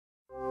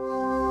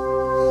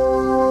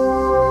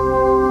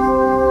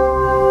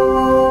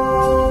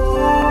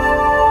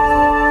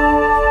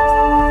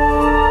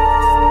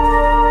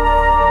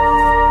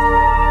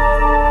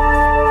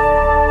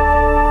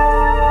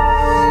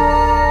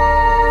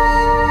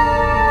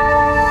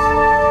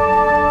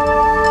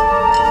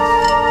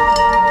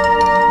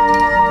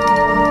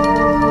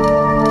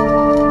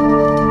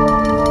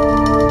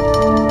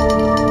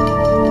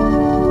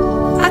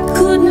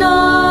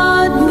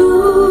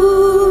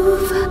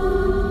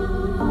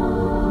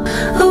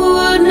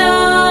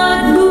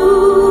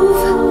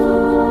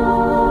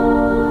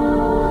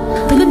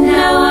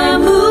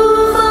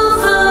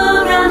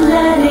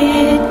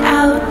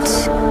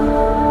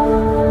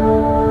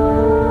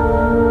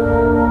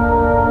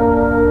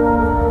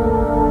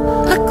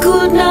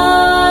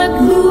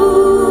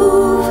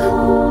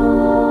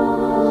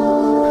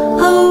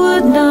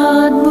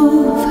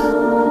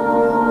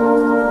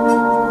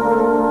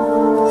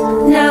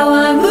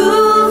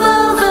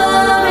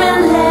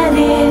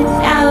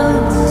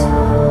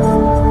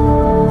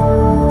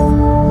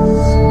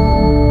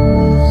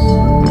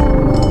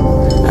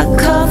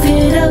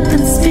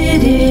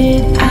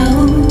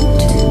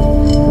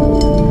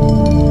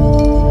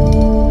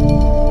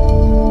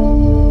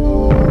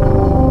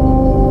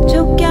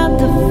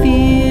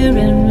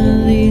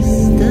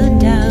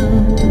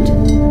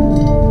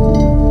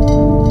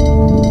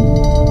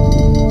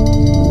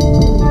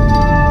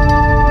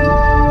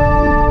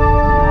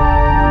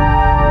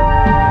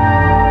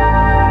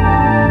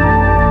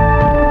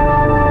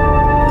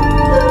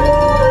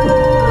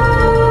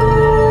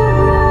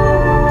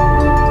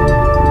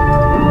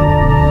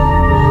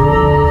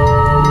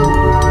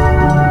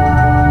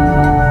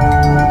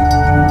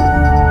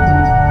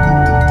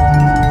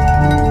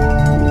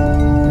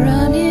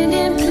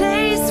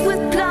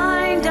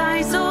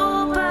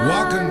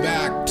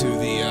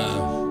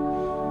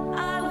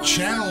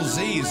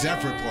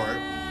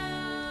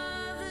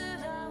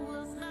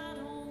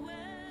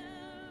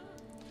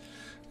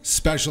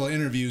special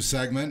interview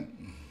segment.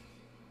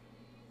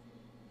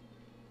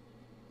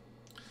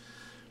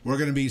 We're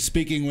going to be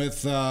speaking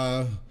with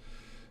a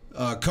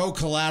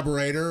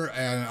co-collaborator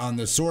on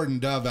the Sword and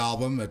Dove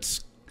album.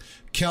 It's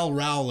Kel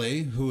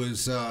Rowley, who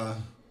is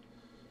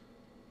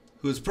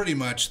pretty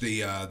much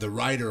the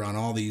writer on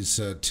all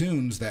these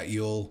tunes that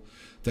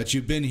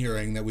you've been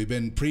hearing, that we've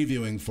been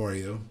previewing for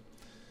you,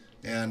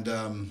 and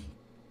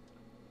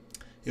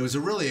it was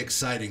a really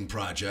exciting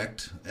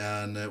project,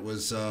 and it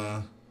was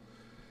a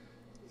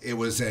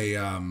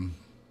an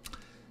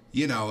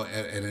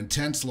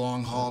intense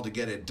long haul to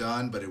get it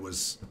done, but it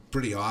was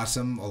pretty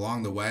awesome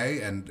along the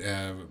way. And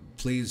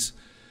please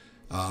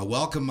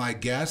welcome my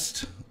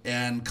guest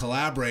and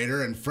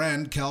collaborator and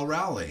friend, Kel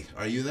Rowley.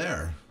 Are you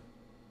there?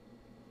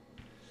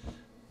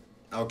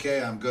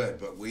 Okay, I'm good,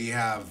 but we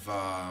have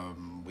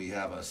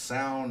a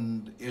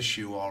sound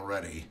issue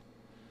already.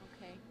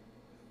 Okay.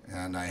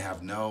 And I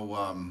have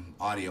no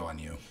audio on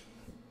you.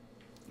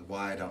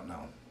 Why, I don't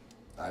know.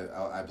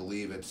 I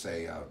believe it's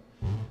a I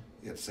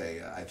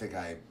think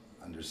I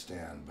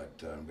understand, but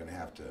I'm going to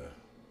have to,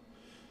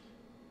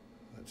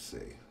 let's see.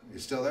 Are you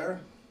still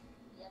there?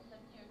 Yes,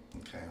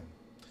 I'm here.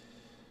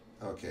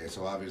 Okay,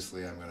 so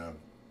obviously I'm going to,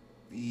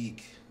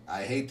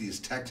 I hate these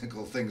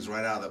technical things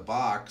right out of the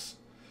box.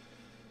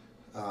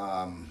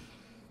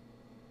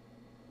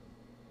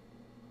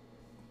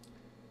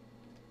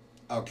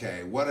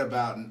 Okay, what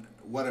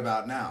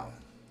about now?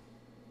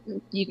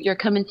 You're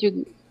coming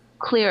through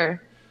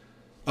clear.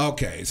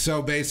 Okay,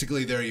 so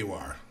basically there you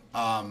are.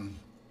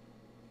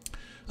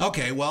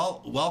 Okay,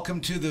 well, welcome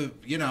to the,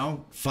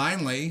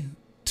 finally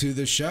to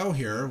the show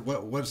here.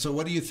 So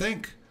what do you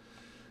think?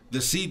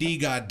 The CD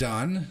got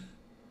done.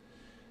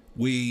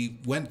 We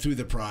went through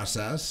the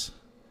process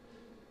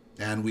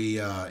and we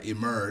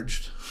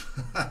emerged.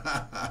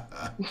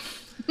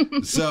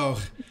 So,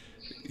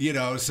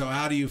 so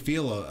how do you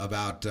feel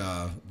about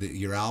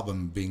your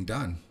album being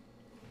done?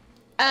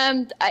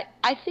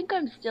 I think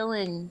I'm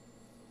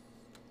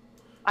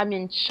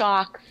in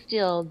shock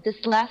still.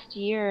 This last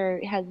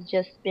year has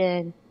just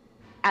been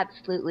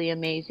absolutely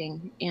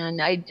amazing, and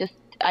I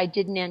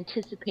didn't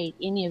anticipate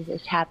any of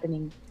this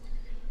happening.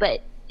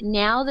 But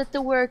now that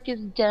the work is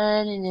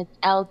done and it's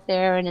out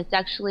there and it's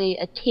actually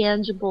a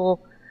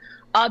tangible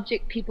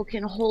object people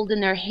can hold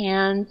in their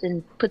hands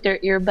and put their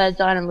earbuds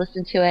on and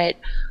listen to it,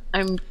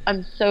 I'm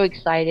so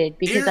excited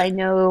because I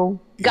know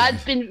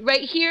God's been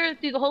right here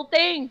through the whole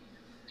thing.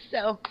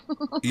 So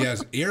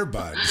yes,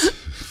 earbuds.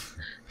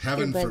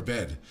 Heaven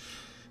forbid.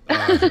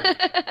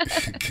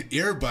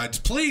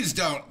 Earbuds. Please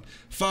don't,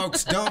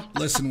 folks, don't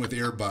listen with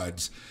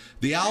earbuds.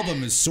 The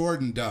album is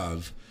Sword and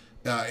Dove.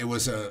 It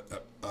was there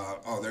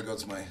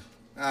goes my,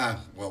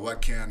 well,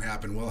 what can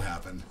happen will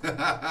happen.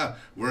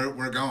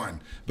 We're going.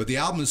 But the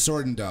album is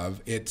Sword and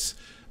Dove. It's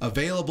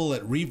available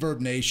at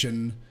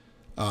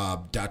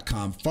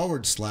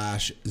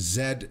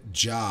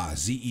reverbnation.com/Zedjah,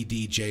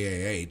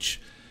 Zedjah.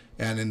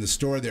 And in the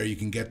store there, you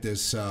can get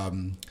this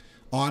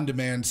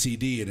on-demand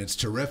CD, and it's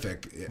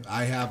terrific.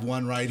 I have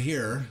one right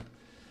here,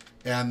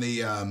 and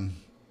the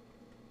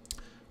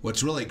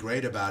what's really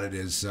great about it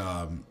is,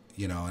 in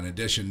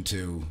addition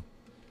to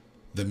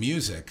the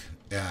music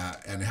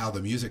and how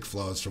the music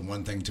flows from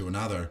one thing to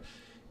another,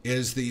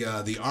 is the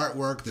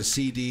artwork, the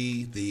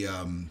CD.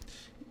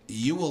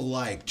 You will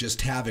like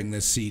just having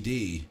this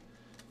CD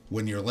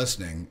when you're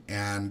listening,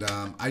 and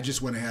I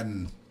just went ahead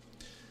and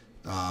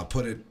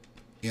put it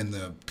in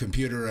the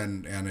computer,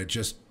 and it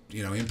just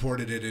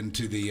imported it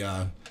into the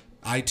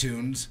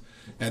iTunes,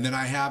 and then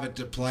I have it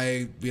to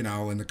play,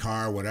 in the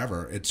car, or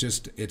whatever. It's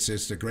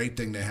just a great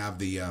thing to have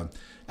the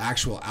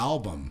actual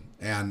album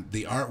and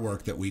the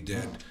artwork that we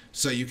did,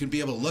 so you can be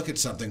able to look at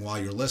something while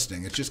you're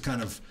listening. It's just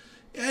kind of,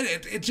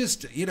 it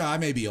just, I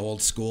may be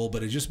old school,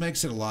 but it just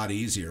makes it a lot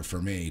easier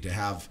for me to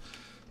have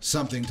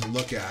something to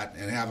look at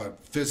and have a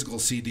physical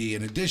CD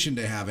in addition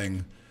to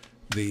having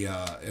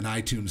an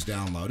iTunes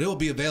download. It will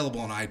be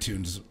available on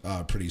iTunes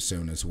pretty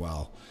soon as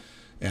well,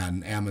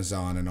 and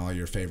Amazon and all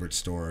your favorite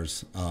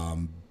stores.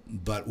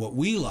 But what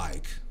we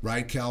like,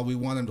 right, Kel? We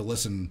want them to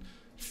listen.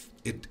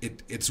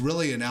 It's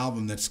really an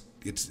album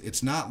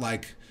it's not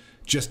like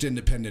just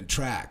independent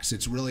tracks.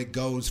 It really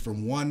goes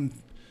from one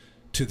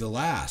to the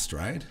last,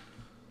 right?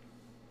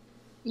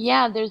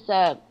 Yeah, there's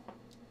a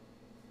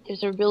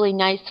really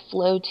nice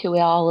flow to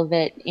all of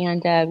it,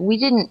 and we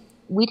didn't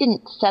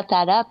set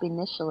that up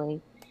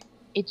initially.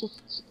 It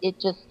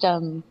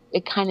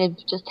kind of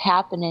just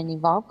happened and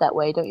evolved that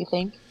way, don't you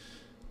think?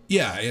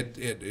 Yeah,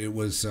 it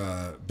was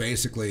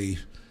basically,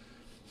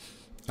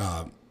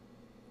 no,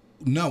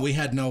 we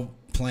had no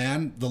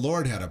plan. The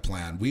Lord had a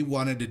plan. We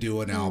wanted to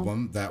do an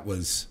album that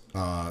was,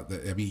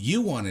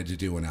 you wanted to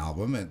do an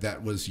album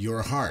that was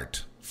your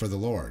heart for the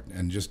Lord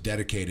and just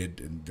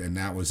dedicated, and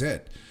that was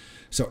it.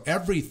 So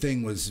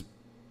everything was,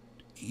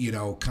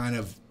 kind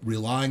of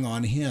relying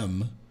on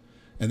Him,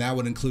 and that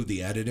would include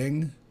the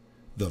editing,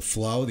 the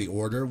flow, the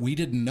order. We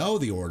didn't know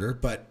the order,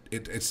 but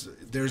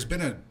there's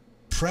been a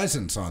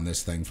presence on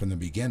this thing from the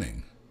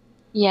beginning.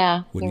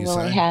 Yeah, it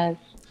really has.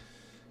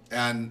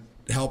 And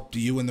helped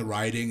you in the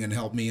writing and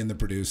helped me in the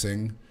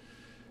producing.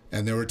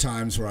 And there were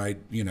times where I,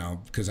 you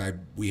know, because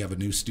we have a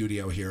new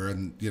studio here,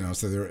 and you know,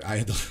 so I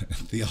had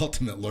the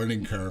ultimate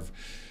learning curve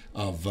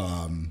of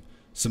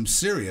some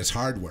serious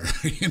hardware,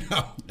 you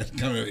know,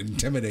 kind of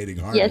intimidating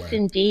hardware. Yes,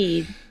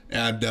 indeed.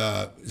 And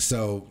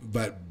so,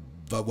 but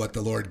what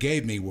the Lord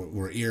gave me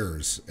were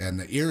ears, and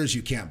the ears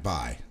you can't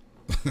buy,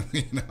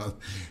 you know.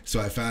 So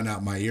I found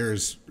out my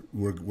ears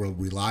were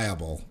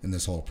reliable in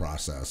this whole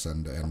process,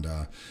 and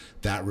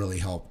that really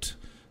helped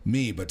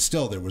me. But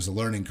still, there was a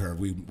learning curve.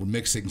 We were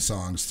mixing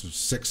songs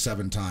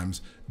 6-7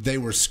 times. They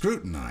were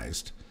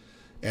scrutinized,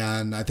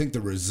 and I think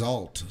the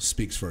result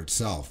speaks for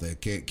itself.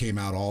 It came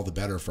out all the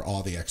better for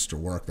all the extra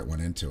work that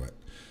went into it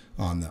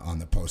on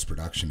the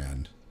post-production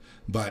end.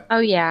 But oh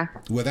yeah,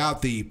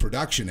 without the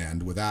production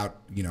end, without,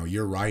 you know,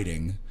 your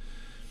writing,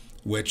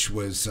 which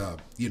was,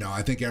 you know,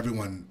 I think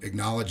everyone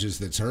acknowledges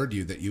that's heard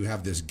you that you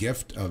have this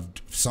gift of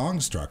song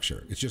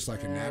structure. It's just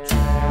like a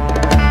natural.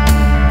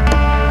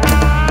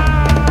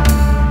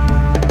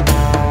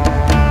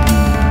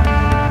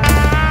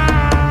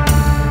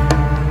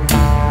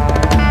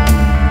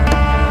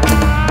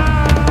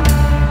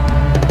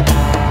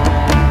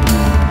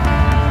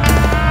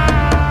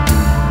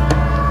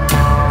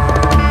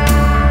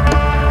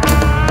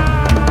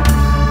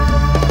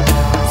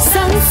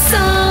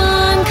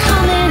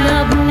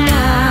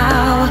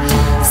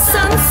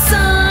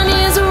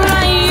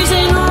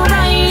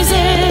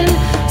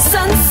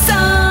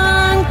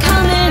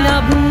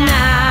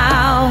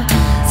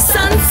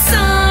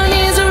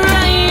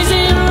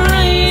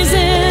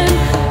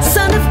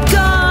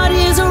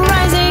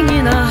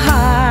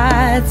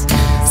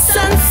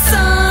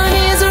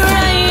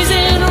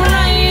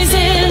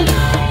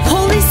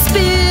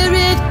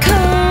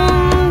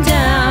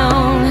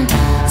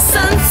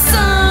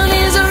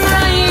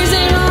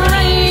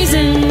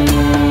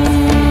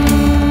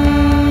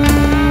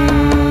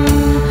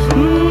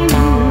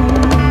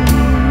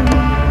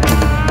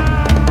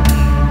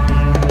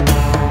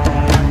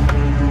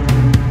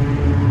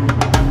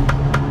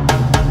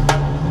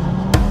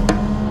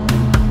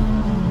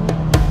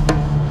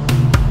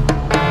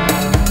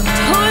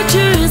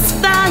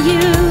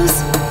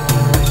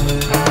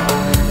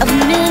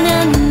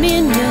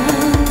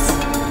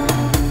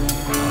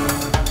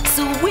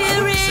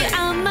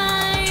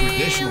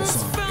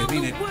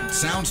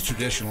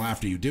 Traditional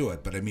after you do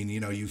it, but I mean, you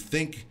know, you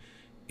think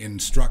in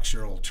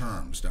structural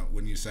terms, don't,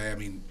 when you say, I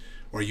mean,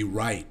 or you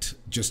write,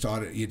 it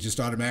just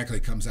automatically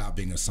comes out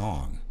being a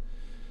song.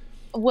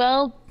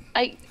 Well,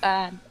 you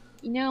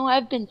know,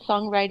 I've been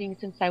songwriting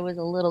since I was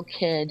a little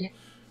kid,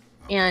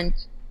 okay.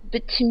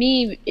 But to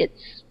me,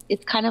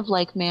 it's kind of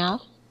like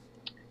math.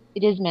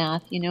 It is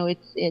math, you know.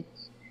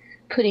 It's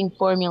putting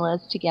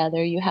formulas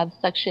together. You have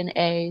section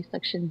A,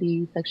 section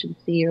B, section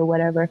C, or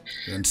whatever.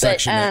 And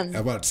section how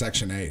about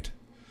section 8?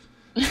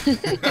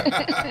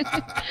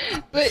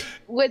 But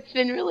what's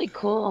been really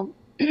cool,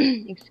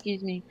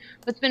 excuse me,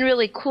 what's been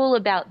really cool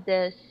about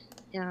this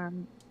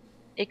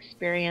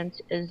experience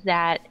is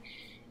that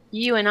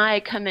you and I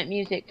come at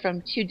music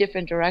from 2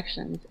 different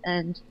directions,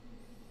 and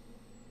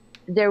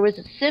there was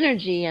a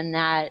synergy in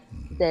that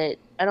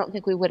I don't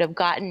think we would have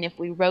gotten if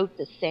we wrote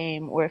the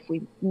same or if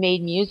we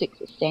made music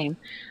the same.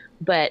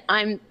 But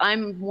I'm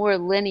more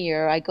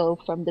linear. I go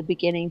from the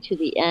beginning to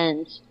the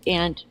end,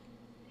 and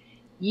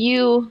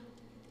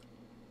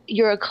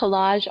you're a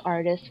collage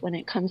artist when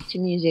it comes to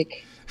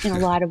music in a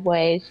lot of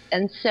ways,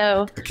 and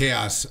so a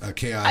chaos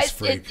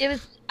freak.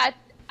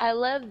 I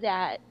love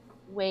that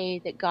way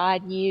that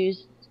God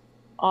used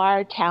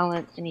our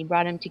talents and He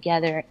brought them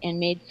together and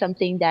made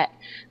something that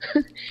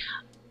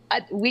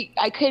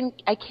I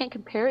can't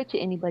compare it to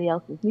anybody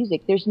else's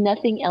music. There's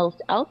nothing else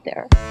out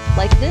there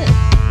like this. No.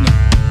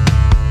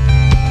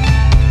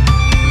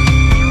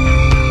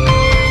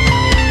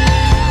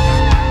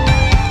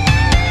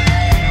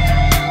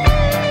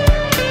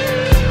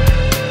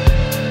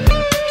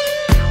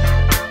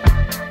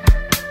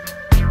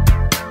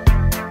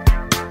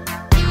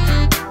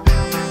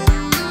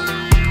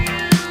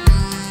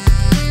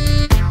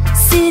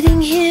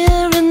 Sitting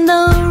here in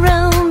the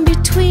realm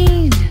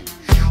between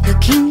your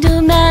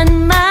kingdom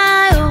and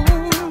my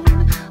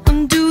own,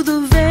 undo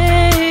the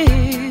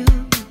veil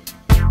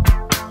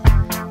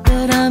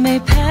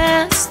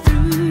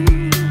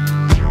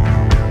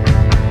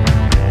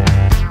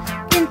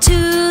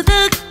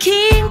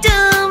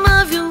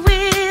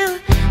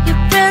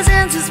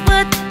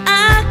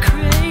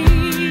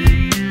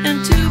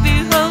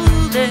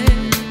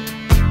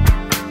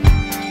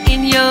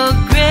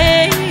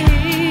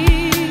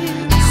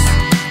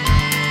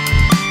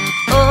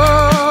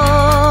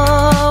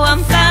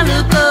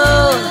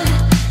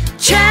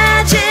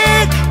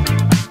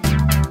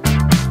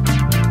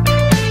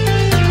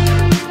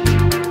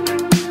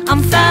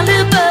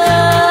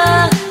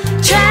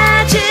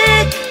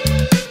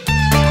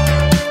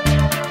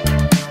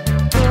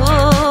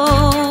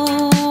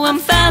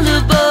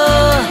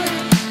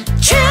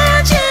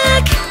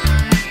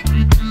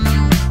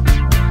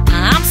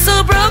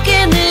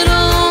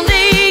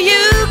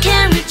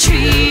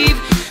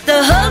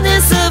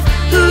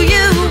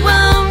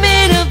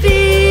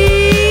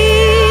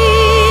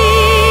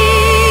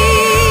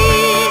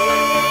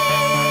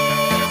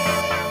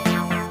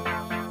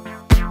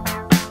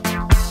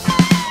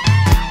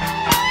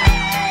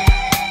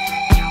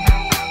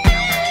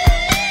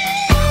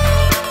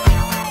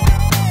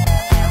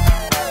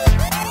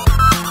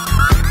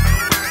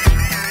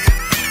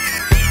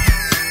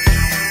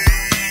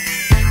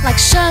Like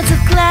shards of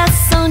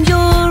glass on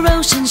your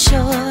ocean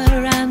shore,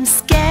 I'm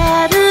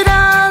scattered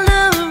all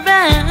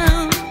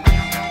around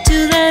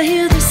till I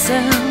hear the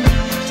sound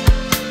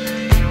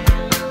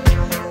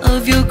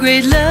of your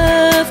great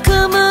love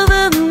come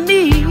over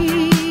me.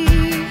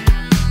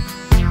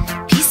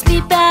 Piece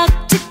me back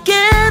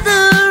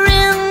together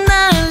in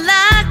the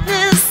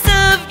likeness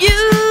of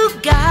you,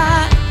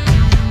 God.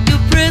 Your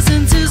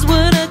presence is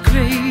what I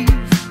crave,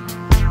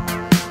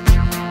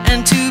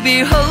 and to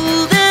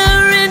behold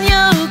there in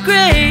your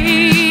grace.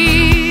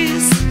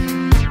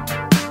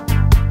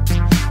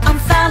 I'm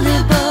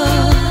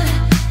fallible,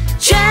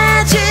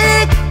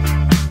 tragic.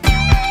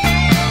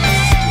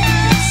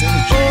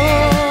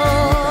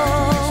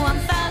 Oh, I'm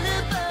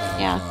fallible.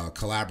 Yeah.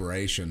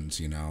 Collaborations,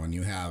 you know, and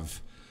you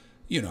have,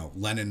 you know,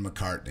 Lennon,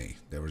 McCartney.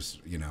 There was,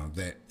 you know,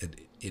 that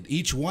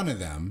each one of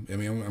them. I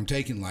mean, I'm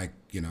taking like,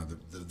 you know,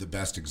 the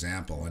best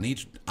example, and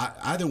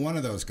either one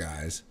of those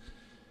guys,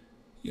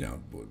 you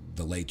know,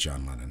 the late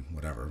John Lennon,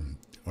 whatever,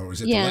 or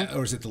was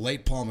it the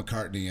late Paul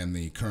McCartney and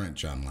the current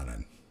John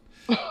Lennon?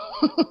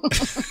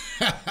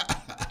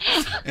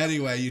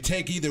 Anyway, you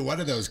take either one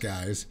of those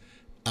guys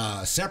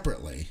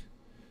separately,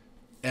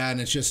 and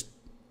it's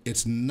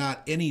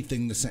not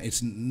anything the same.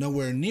 It's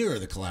nowhere near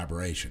the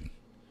collaboration.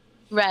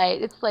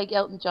 Right. It's like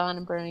Elton John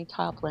and Bernie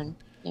Taupin,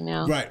 you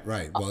know.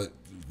 Right. Well,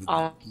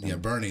 awesome. yeah,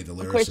 Bernie, the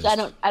lyricist. Of course,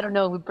 I don't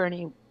know with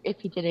Bernie if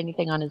he did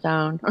anything on his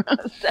own.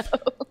 So.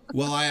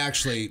 Well, I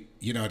actually,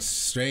 you know, it's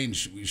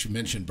strange you should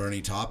mention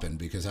Bernie Taupin,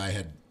 because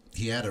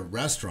he had a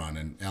restaurant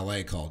in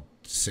L.A. called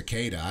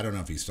Cicada. I don't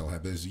know if he still has,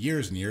 but it was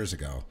years and years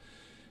ago.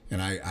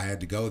 And I had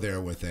to go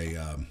there with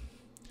a,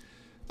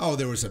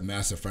 there was a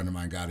mess a friend of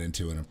mine got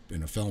into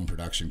in a film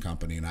production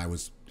company, and I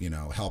was, you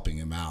know, helping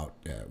him out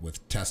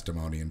with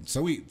testimony. And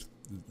so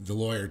the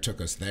lawyer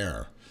took us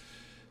there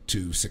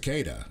to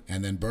Cicada,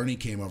 and then Bernie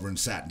came over and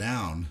sat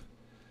down,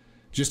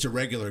 just a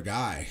regular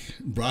guy,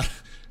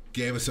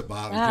 gave us a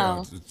bottle,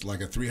 wow. It's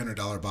like a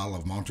 $300 bottle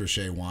of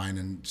Montrachet wine,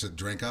 and said,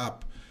 drink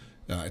up.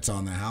 It's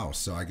on the house.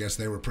 So I guess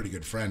they were pretty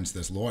good friends,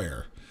 this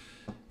lawyer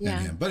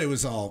and him. But it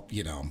was all,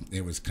 you know,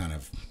 it was kind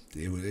of,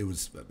 it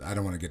was, I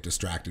don't want to get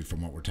distracted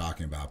from what we're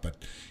talking about, but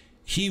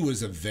he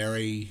was a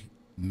very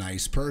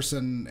nice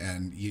person.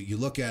 And you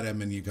look at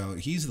him and you go,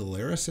 he's the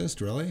lyricist,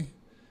 really?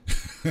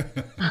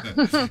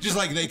 Just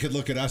like they could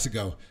look at us and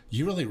go,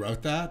 you really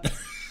wrote that?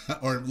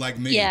 Or like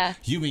me,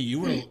 you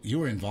mean you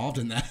were involved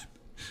in that?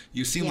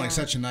 You seem like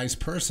such a nice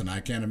person.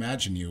 I can't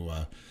imagine you.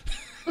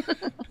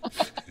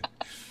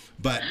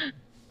 But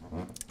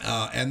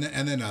and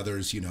then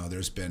others, you know,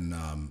 there's been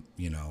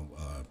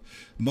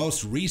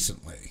most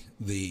recently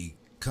the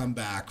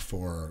comeback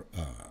for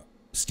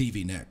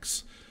Stevie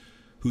Nicks,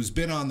 who's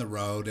been on the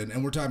road,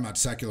 and we're talking about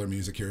secular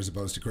music here as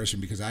opposed to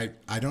Christian, because I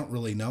don't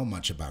really know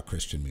much about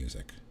Christian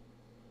music.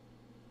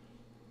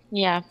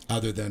 Yeah.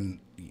 Other than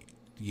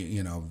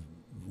you know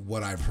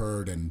what I've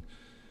heard, and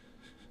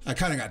I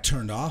kind of got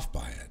turned off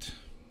by it.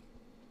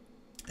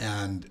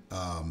 And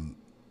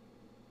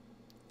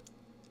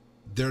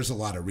there's a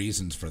lot of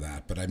reasons for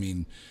that. But I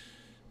mean,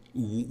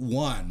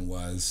 one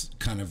was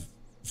kind of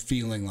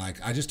feeling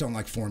like I just don't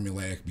like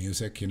formulaic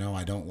music. You know,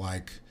 I don't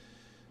like,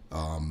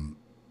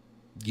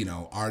 you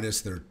know,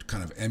 artists that are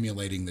kind of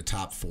emulating the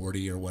top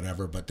 40 or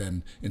whatever. But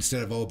then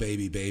instead of "Oh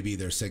Baby Baby,"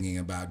 they're singing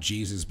about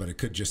Jesus, but it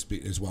could just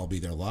be as well be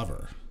their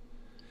lover.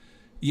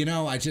 You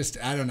know, I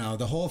don't know.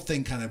 The whole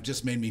thing kind of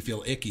just made me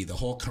feel icky, the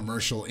whole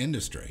commercial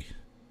industry.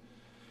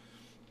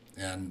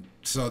 And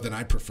so then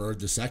I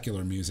preferred the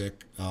secular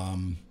music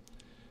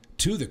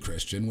to the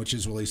Christian, which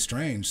is really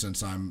strange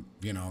since I'm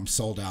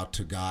sold out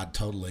to God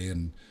totally,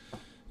 and,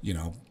 you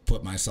know,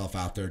 put myself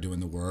out there doing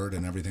the word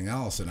and everything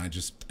else. And I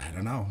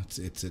don't know.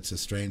 It's a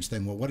strange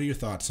thing. Well, what are your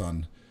thoughts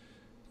on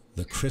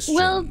the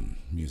Christian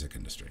music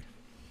industry?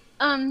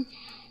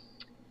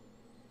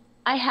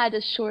 I had a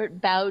short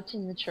bout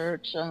in the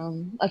church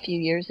a few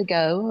years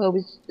ago.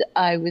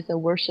 I was a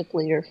worship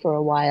leader for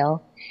a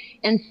while,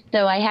 and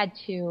so I had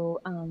to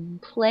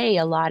play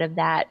a lot of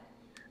that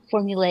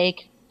formulaic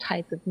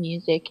type of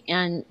music,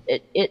 and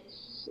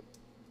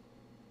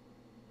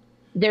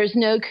there's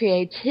no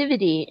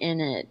creativity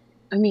in it.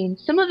 I mean,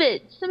 some of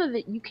it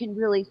you can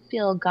really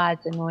feel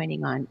God's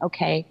anointing on,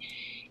 okay,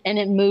 and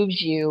it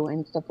moves you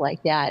and stuff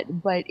like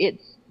that, but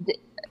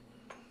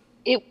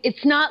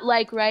it's not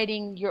like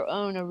writing your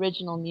own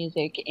original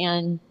music.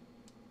 And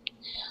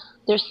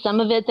there's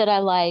some of it that I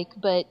like,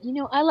 but, you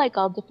know, I like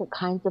all different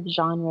kinds of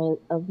genre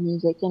of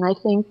music. And I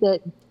think that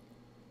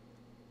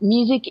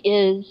music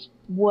is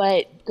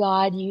what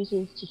God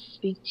uses to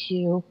speak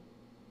to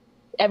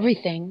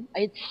everything.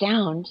 It's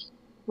sound,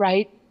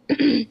 right?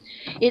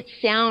 It's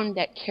sound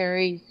that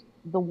carries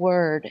the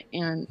word.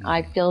 And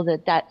I feel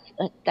that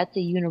that's a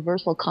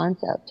universal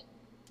concept.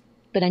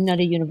 But I'm not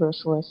a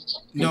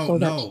universalist. No.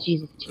 To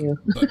Jesus too.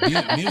 But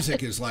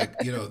music is like,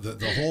 you know,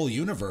 the whole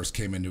universe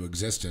came into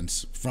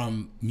existence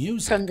from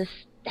music.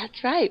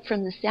 That's right,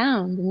 from the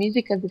sound, the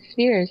music of the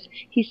spheres.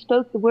 He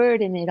spoke the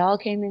word, and it all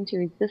came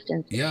into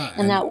existence. Yeah,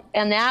 and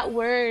that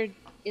word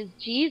is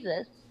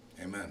Jesus.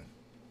 Amen.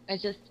 I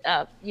just,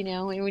 you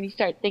know, and when you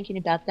start thinking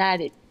about that,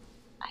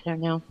 I don't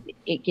know,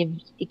 it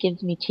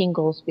gives me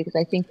tingles, because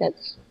I think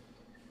that's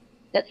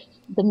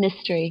the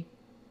mystery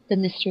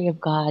of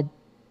God.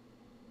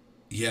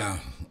 Yeah,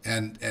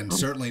 and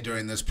certainly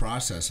during this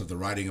process of the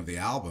writing of the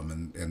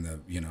album and the,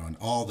 you know, and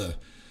all the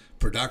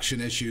production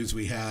issues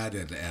we had,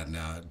 and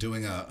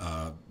doing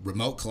a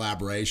remote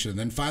collaboration, and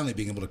then finally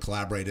being able to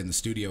collaborate in the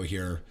studio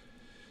here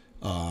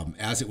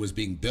as it was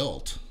being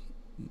built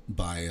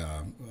by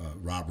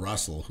Rob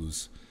Russell,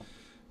 who's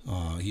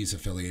he's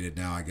affiliated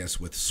now, I guess,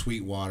 with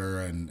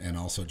Sweetwater and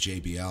also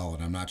JBL,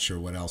 and I'm not sure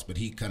what else, but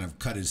he kind of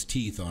cut his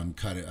teeth on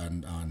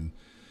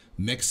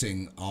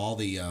mixing all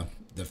the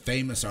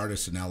famous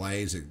artists in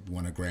LA that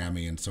won a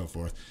Grammy and so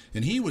forth.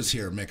 And he was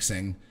here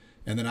mixing,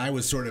 and then I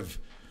was sort of,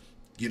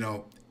 you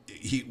know,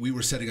 we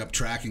were setting up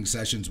tracking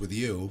sessions with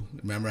you.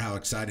 Remember how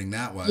exciting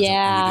that was?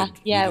 Yeah,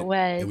 it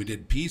was. And we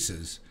did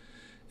pieces.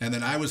 And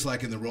then I was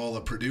like in the role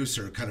of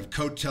producer, kind of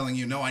telling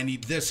you, no, I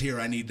need this here,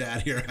 I need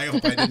that here. I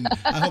hope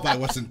I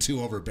wasn't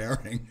too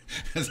overbearing,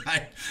 because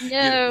I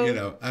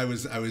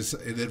was.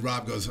 And then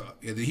Rob goes,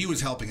 and he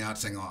was helping out,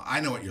 saying, "Oh, I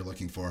know what you're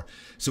looking for."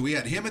 So we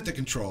had him at the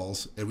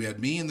controls, and we had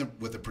me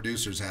with the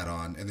producer's hat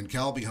on, and then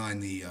Kel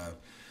behind the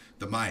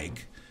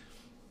mic,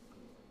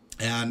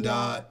 and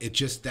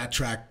that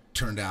track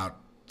turned out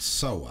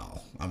so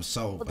well. I'm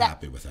so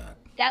happy with that.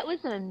 That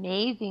was an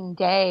amazing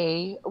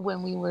day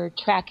when we were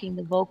tracking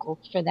the vocals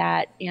for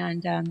that.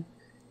 And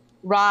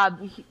Rob,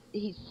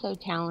 he's so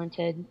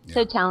talented,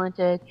 so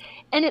talented.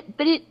 And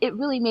it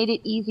really made it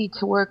easy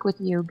to work with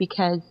you,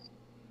 because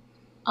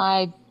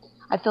I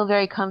feel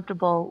very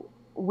comfortable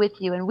with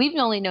you. And we've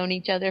only known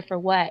each other for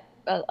what,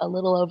 a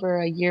little over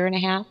a year and a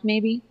half,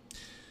 maybe.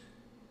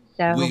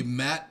 So we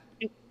met,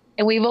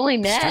 and we've only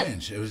met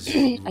strange. It was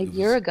a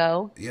year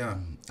ago. Yeah,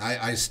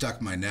 I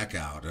stuck my neck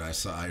out, and I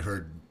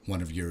heard one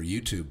of your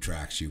YouTube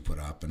tracks you put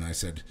up, and I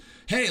said,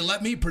 "Hey,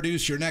 let me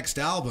produce your next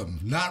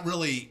album." Not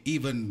really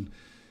even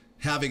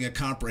having a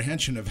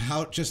comprehension of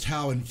how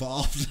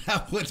involved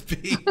that would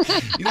be.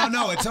 You know,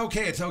 no, it's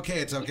okay.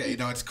 You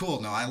know, it's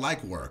cool. No, I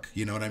like work.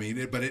 You know what I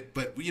mean?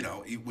 But you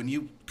know, when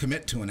you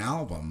commit to an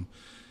album,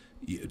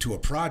 to a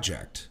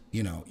project,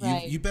 you know,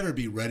 you better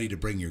be ready to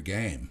bring your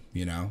game.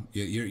 You know,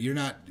 you're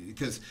not,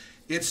 because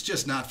it's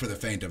just not for the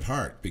faint of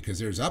heart, because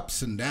there's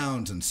ups and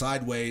downs and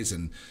sideways,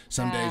 and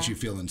some days you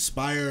feel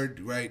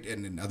inspired, right?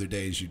 And in other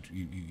days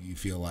you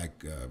feel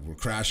like we're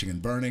crashing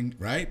and burning,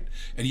 right?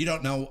 And you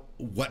don't know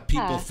what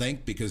people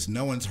think, because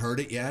no one's heard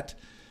it yet,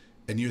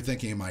 and you're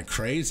thinking, am I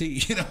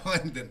crazy? You know,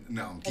 and then,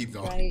 no, keep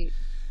going. Right.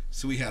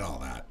 So we had all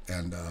that,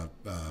 and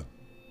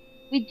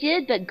we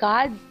did, but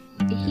God,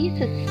 He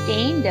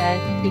sustained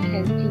us,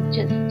 because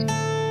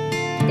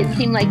it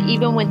seemed like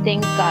even when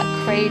things got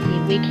crazy,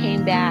 we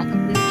came back to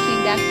the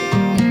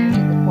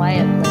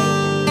quiet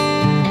place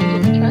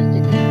and just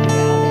trusted Him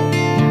throughout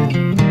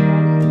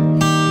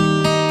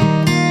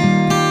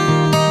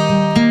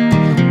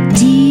it.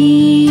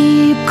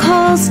 Deep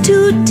calls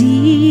to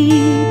deep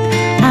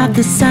at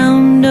the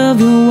sound of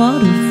your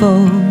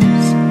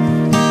waterfalls.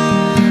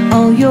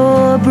 All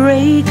your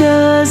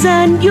breakers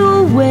and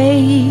your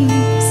waves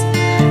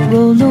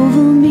roll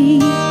over me.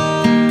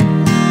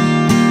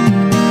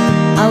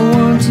 I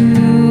want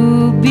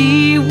to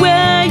be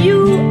where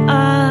you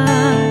are,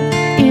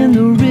 in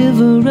the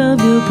river of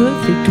your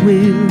perfect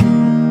will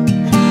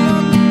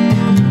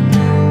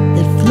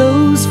that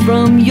flows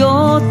from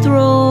your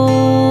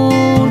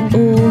throne,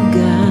 oh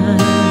God.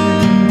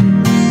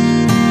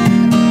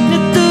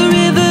 Let the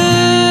river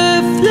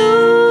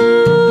flow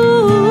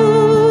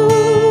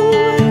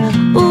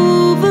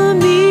over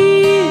me.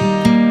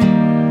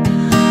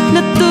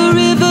 Let the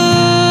river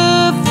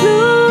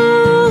flow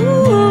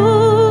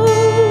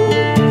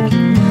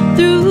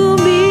through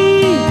me.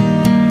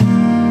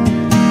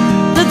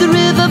 Let the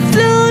river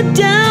flow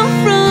down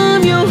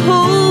from your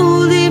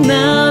holy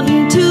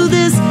mountain to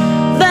this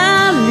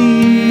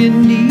valley in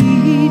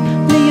need.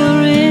 Let your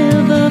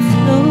river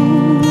flow.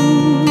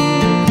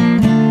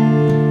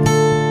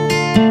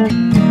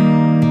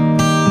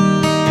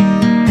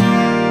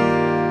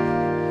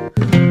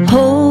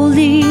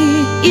 Holy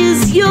is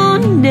your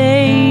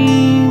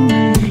name,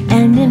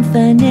 and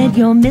infinite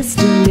your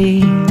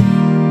mystery.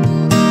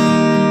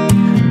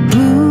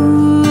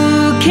 Who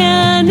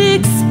can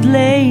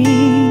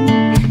explain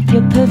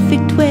your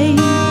perfect ways,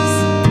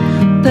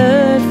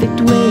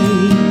 perfect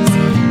ways?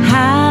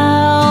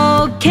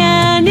 How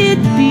can it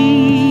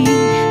be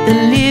the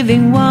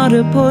living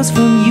water pours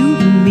from you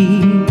to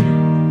me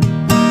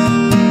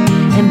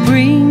and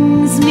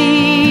brings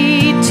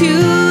me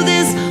to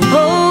this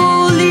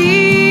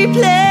holy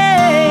place?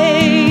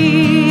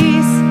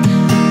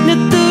 Let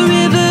the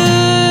river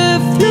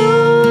flow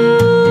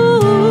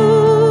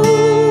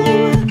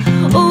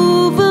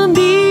over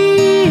me.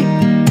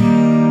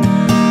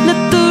 Let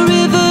the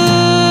river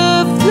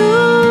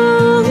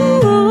flow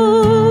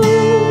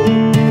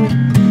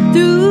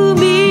through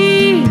me.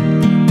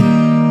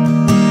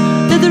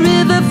 Let the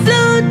river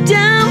flow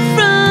down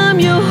from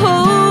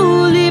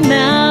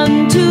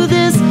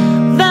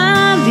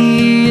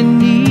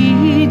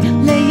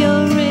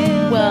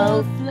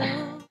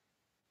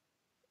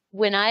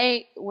when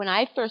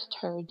I first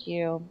heard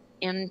you,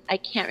 and I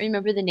can't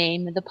remember the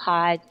name of the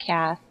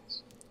podcast,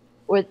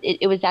 or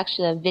it was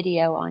actually a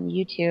video on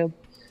YouTube,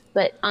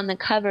 but on the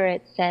cover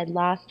it said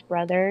 "Lost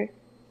Brother,"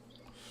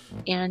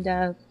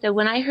 and so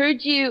when I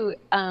heard you,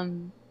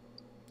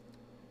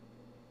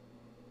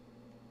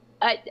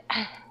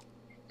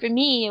 for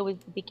me it was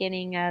the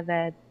beginning of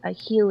a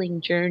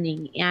healing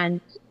journey, and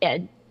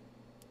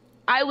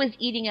I was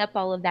eating up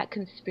all of that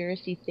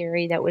conspiracy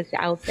theory that was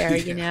out there,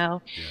 you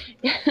know,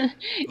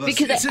 Well,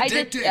 because it's I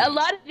just addicting.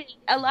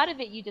 a lot of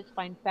it you just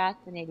find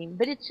fascinating.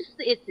 But it's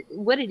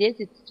what it is.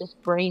 It's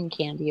just brain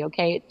candy,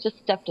 okay? It's just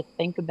stuff to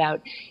think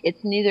about.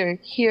 It's neither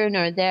here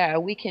nor there.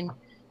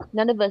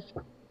 None of us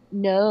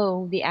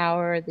know the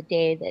hour or the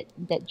day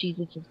that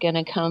Jesus is going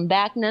to come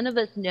back. None of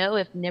us know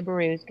if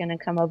Nibiru is going to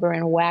come over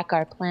and whack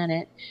our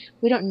planet.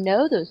 We don't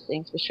know those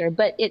things for sure,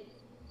 but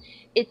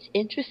it's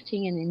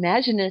interesting and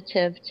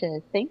imaginative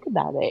to think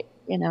about it,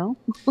 you know?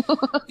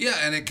 Yeah,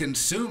 and it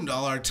consumed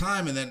all our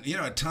time. And then, you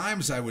know, at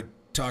times I would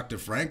talk to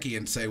Frankie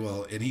and say,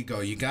 well, and he'd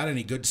go, you got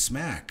any good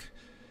smack?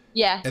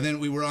 Yeah. And then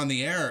we were on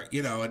the air,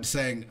 you know, and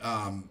saying,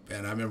 and I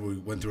remember we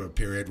went through a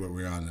period where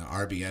we were on the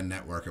RBN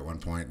network at one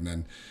point, and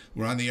then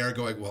we're on the air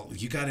going, well,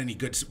 you got any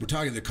good, we're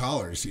talking to the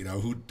callers, you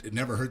know, who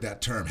never heard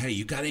that term. Hey,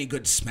 you got any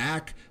good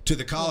smack? To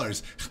the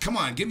callers, come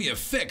on, give me a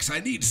fix. I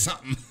need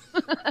something.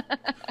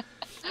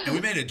 And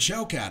we made a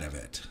joke out of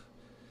it.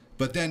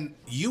 But then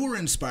you were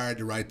inspired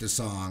to write the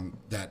song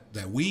that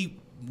we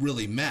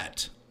really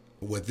met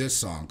with this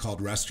song called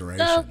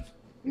Restoration.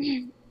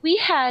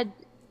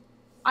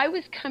 I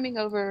was coming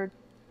over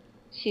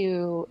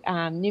to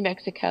New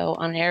Mexico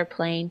on an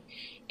airplane,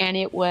 and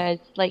it was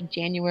like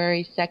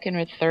January 2nd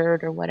or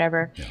 3rd or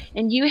whatever. Yeah.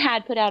 And you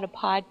had put out a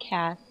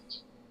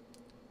podcast,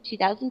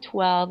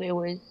 2012. It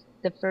was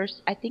the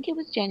first, I think it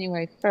was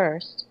January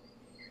 1st.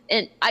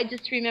 And I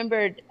just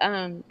remembered,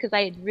 because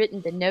I had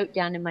written the note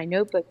down in my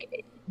notebook,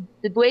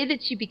 the way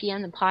that you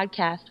began the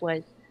podcast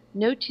was,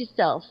 note to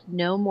self,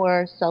 no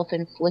more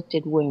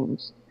self-inflicted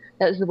wounds.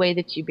 That was the way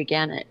that you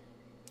began it.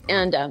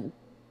 And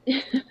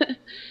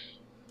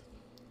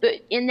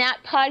but in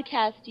that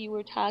podcast, you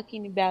were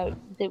talking about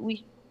that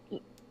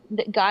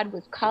God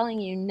was calling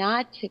you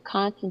not to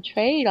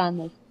concentrate on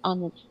this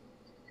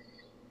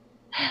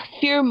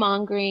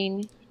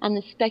fear-mongering and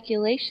the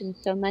speculation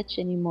so much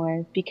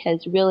anymore,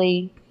 because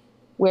really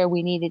where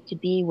we needed to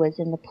be was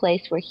in the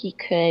place where he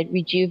could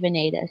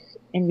rejuvenate us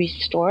and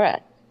restore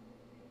us.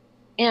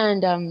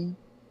 And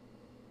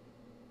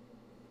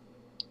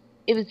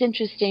it was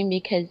interesting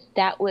because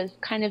that was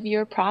kind of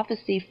your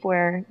prophecy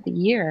for the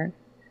year.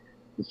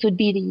 This would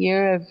be the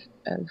year of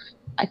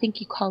I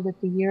think you called it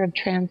the year of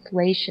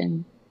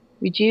translation,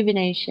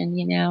 rejuvenation,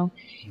 you know.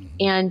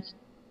 Mm-hmm.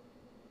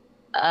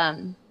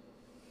 And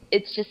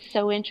it's just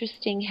so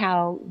interesting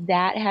how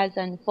that has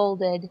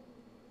unfolded,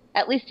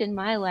 at least in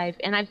my life,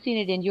 and I've seen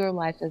it in your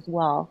life as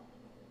well,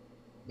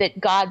 that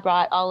God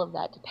brought all of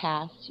that to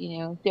pass. You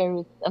know, there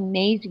was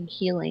amazing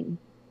healing.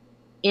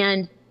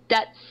 And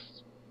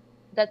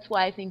that's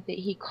why I think that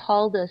he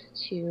called us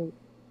to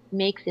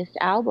make this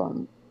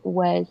album,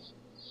 was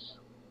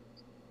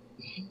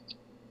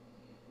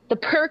the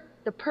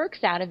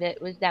perks out of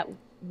it was that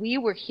we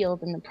were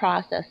healed in the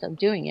process of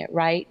doing it,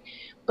 right?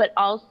 But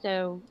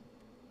also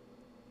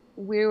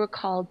we were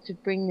called to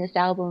bring this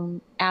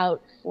album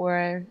out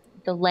for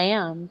the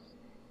lambs,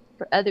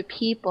 for other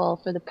people,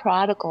 for the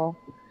prodigal.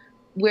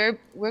 We're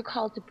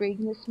called to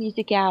bring this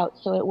music out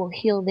so it will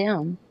heal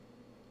them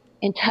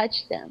and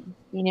touch them,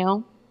 you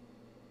know?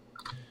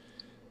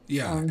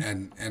 Yeah,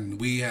 and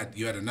you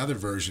had another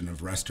version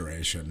of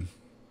Restoration.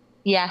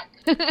 Yeah,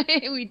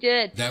 we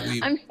did. That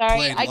we I'm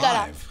sorry, played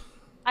live.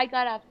 I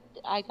got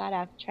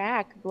off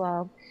track.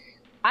 Well,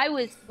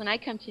 when I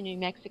come to New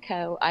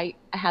Mexico, I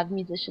have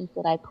musicians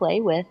that I play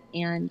with,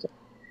 and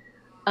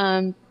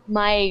I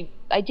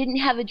didn't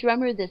have a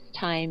drummer this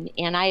time,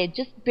 and I had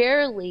just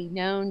barely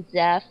known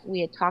Zeph. We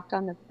had talked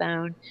on the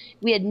phone.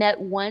 We had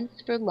met once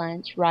for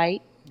lunch,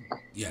 right?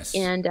 Yes.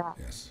 And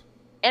yes.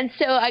 And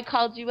so I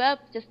called you up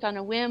just on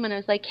a whim, and I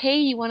was like, "Hey,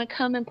 you want to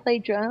come and play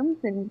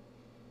drums?" And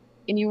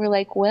you were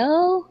like,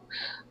 "Well,"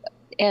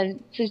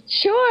 and so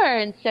sure.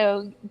 And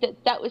so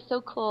that was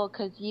so cool,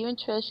 because you and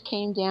Trish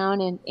came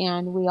down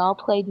and we all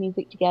played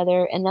music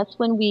together, and that's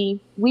when we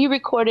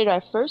recorded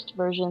our first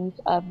versions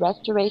of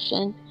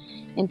Restoration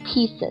and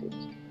Pieces,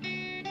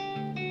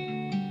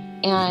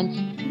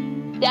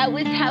 and that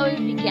was how it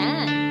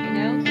began. You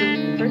know, it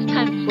was the first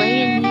time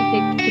playing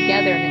music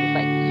together, and it was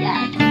like,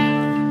 yes.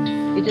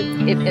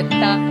 It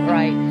felt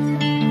right.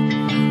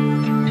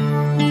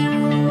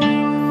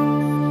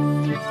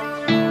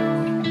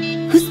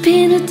 Who's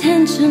paying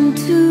attention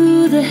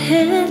to the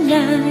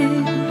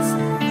headlines?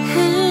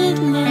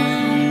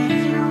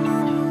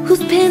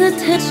 Who's paying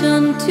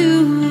attention to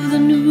the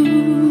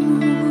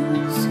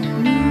news?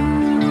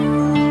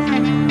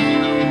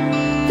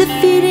 They're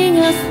feeding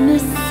us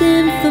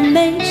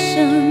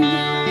misinformation.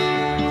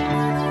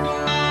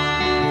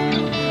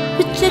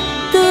 Reject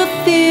the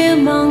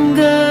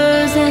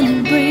fearmongers and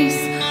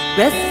embrace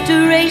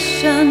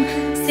restoration.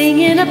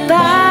 singing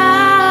about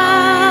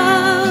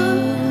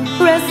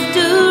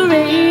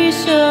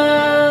restoration,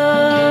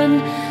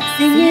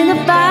 singing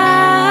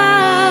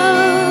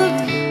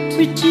about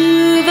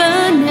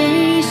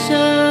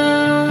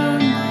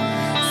rejuvenation,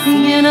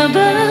 singing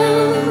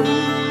about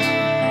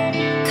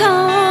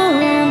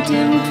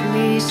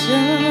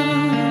contemplation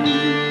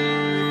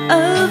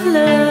of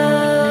love.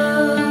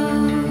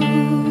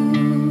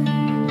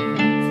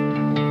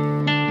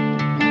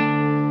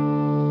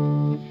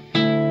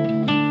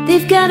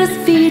 They've got us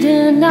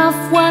feeding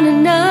off one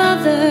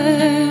another.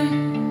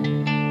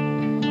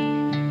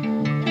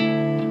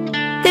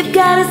 They've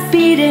got us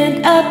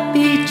beating up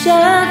each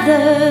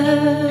other.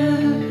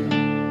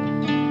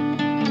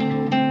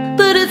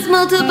 But it's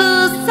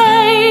multiple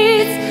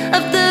sides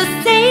of the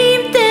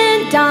same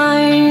thin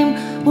dime.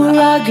 We're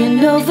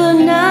arguing over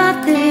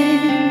nothing,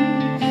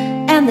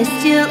 and they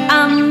steal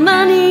our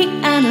money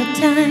and our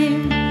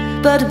time.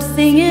 But I'm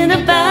singing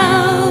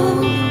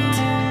about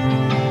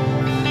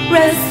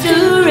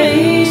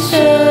restoration,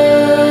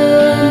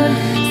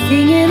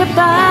 singing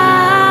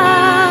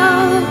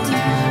about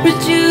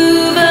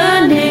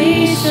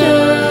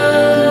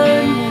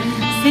rejuvenation,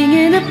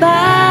 singing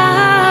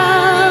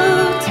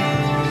about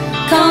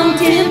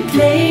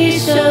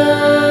contemplation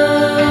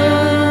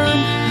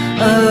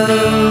of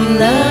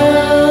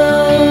love.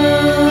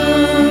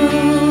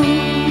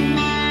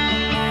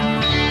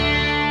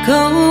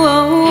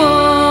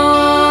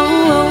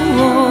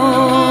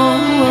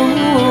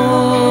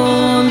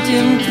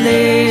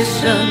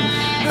 Contemplation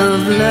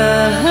of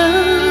love,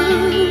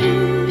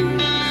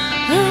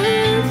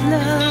 of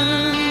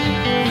love.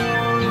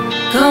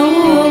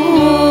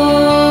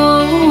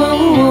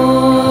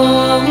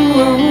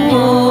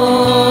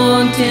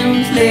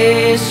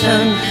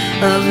 Contemplation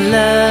of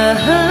love.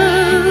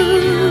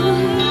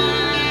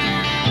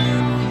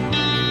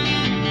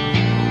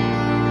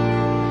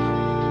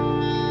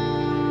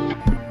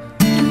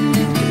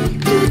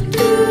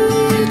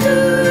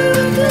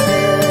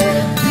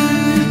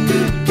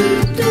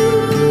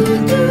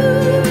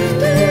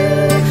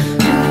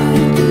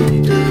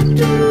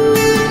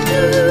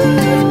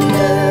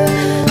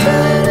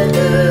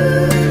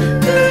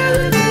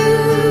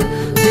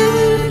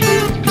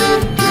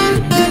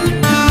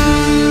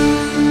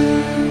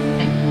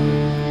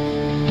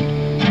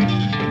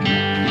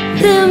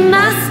 They're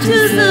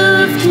masters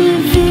of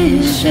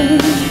division,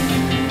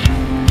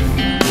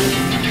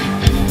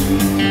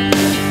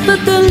 but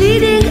they're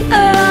leading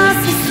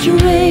us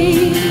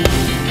astray.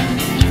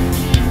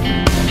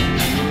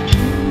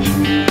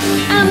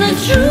 And the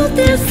truth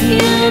is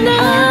in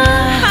our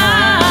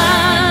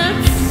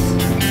hearts.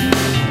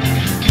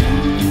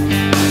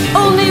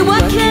 Only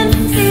what can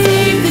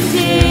save the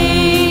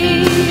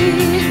day.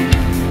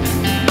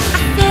 I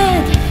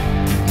said,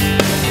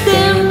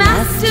 they're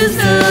masters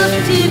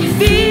of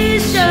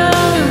division,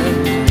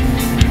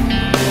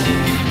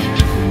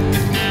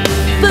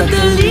 but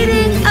they're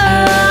leading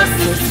us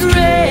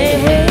astray.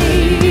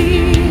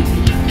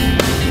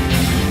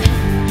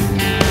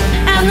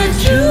 And the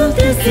truth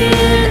is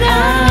in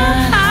our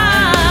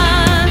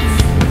hearts.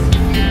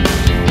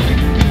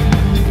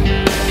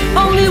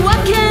 Only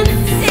what can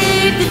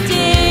save the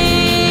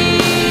day.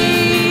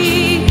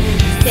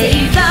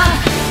 Save the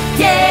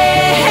day.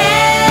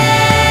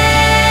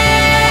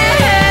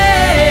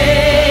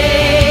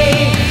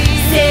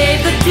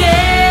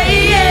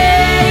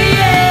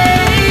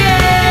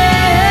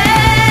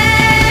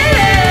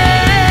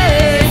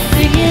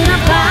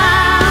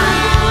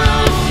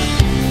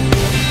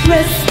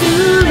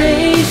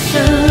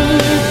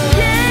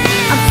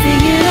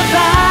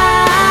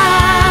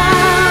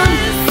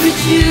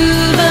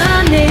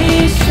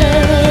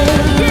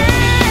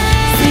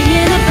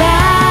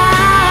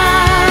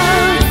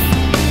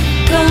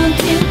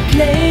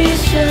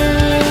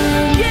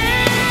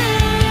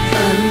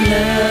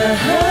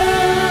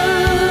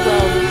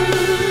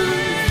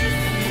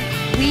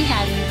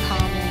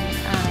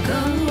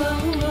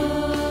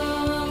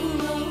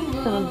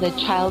 The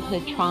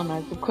childhood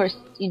traumas. Of course,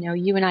 you know,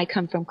 you and I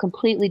come from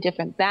completely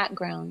different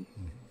backgrounds,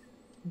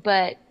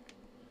 but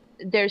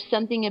there's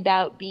something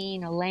about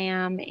being a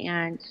lamb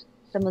and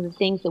some of the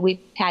things that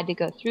we've had to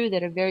go through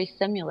that are very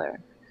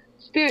similar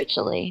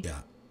spiritually.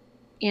 Yeah.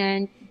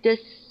 And this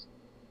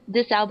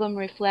album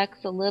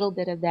reflects a little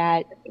bit of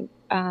that.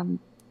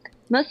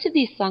 Most of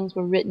these songs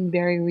were written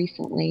very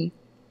recently.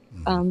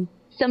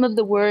 Some of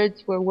the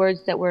words were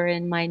words that were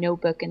in my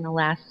notebook in the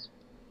last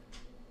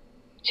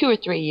 2 or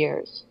 3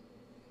 years.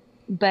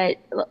 But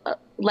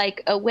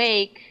like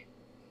awake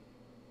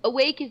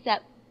is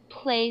that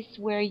place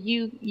where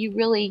you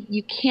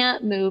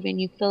can't move and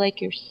you feel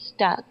like you're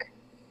stuck.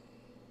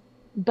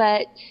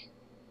 But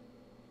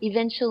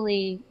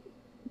eventually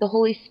the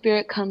Holy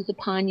Spirit comes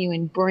upon you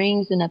and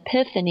brings an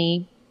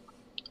epiphany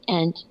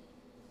and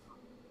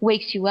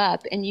wakes you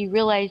up, and you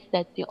realize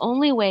that the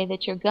only way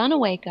that you're gonna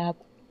wake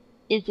up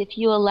is if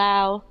you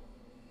allow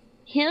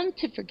Him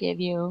to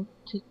forgive you,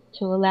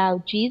 to allow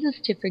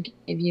Jesus to forgive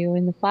you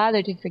and the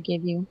Father to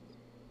forgive you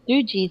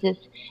through Jesus,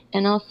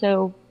 and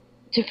also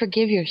to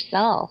forgive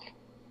yourself.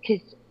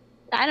 Because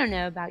I don't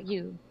know about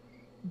you,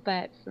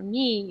 But for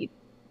me,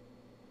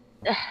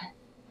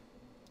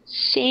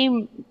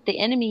 shame, the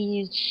enemy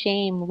used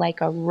shame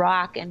like a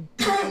rock and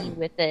beat me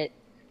with it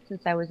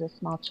since I was a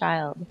small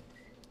child.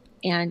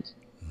 And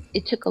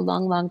it took a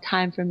long, long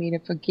time for me to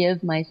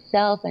forgive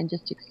myself and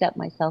just accept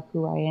myself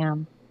who I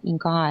am in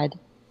God.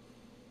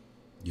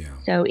 Yeah.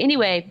 So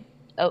anyway,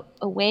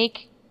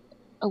 awake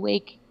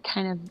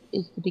kind of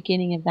is the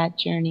beginning of that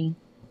journey.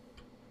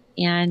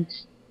 And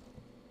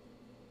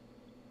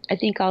I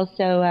think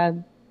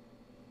also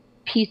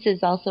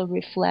pieces also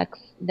reflects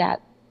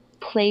that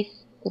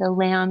place that a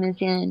lamb is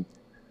in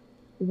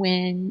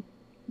when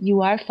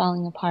you are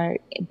falling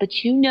apart.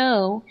 But you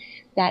know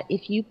that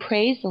if you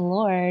praise the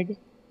Lord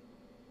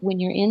when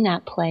you're in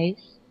that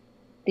place,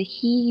 that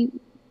He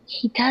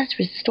does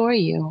restore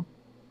you.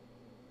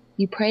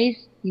 You praise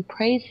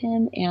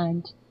Him,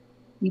 and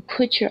you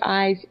put your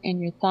eyes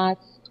and your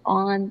thoughts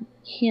on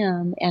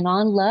Him and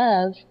on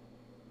love,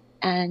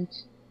 and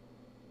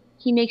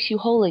He makes you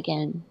whole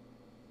again.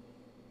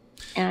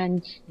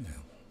 And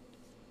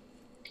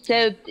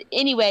so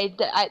anyway,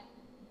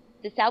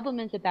 this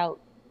album is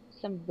about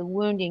some of the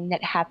wounding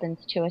that happens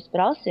to us, but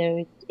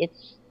also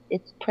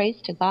it's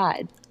praise to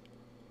God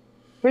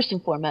first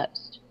and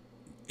foremost.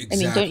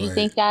 Exactly. I mean, don't you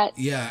think that?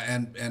 Yeah,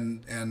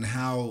 and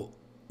how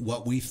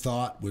what we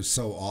thought was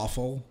so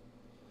awful,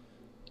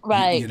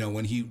 right? You know,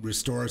 when He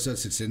restores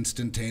us, it's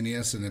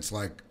instantaneous, and it's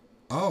like,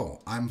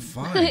 oh, I'm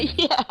fine.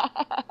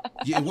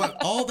 Yeah. What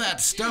all that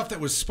stuff that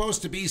was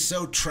supposed to be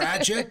so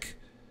tragic,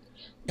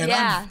 and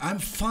I'm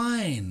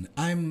fine.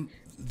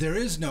 There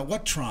is no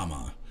what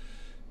trauma,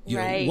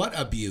 right? What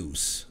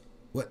abuse,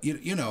 what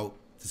you know.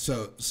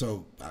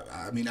 So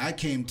I mean, I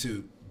came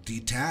to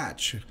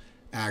detach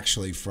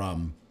actually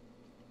from,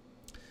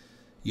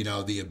 you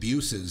know, the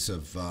abuses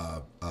of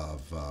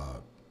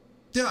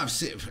you know, I've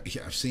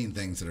seen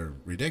things that are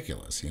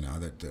ridiculous, you know,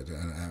 that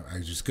I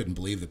just couldn't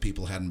believe that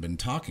people hadn't been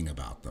talking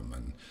about them,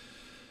 and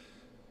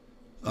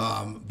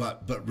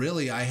but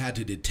really I had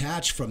to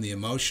detach from the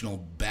emotional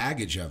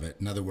baggage of it.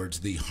 In other words,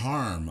 the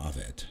harm of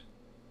it.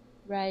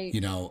 Right.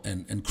 You know,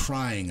 and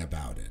crying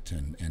about it,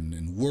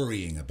 and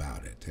worrying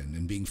about it,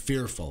 and being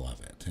fearful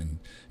of it,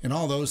 and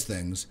all those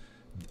things,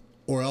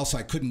 or else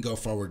I couldn't go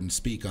forward and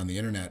speak on the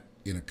internet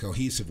in a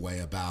cohesive way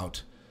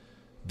about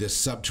this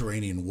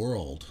subterranean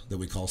world that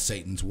we call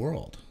Satan's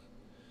world,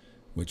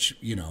 which,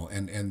 you know,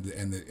 and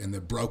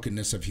the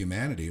brokenness of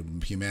humanity.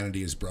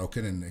 Humanity is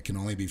broken, and it can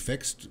only be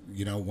fixed,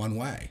 you know, one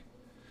way.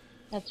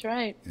 That's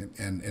right.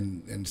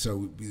 And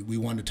so we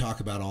wanted to talk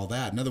about all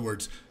that. In other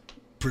words,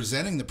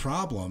 presenting the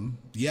problem,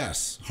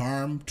 yes,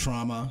 harm,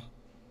 trauma,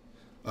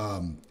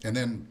 and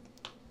then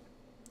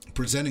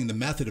presenting the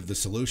method of the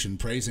solution,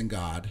 praising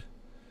God,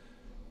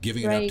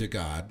 giving it up to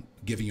God,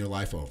 giving your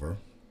life over,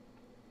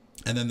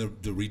 and then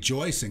the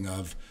rejoicing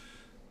of,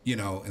 you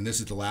know, and this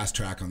is the last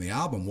track on the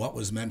album, what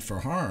was meant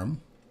for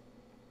harm,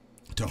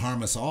 to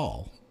harm us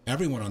all,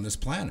 everyone on this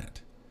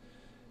planet,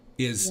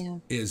 is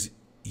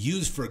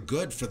used for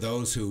good for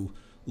those who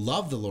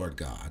love the Lord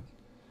God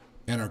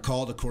and are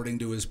called according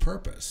to His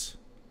purpose.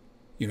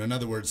 You know, in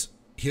other words,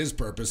 His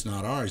purpose,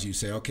 not ours. You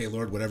say, okay,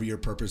 Lord, whatever your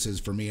purpose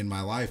is for me in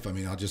my life, I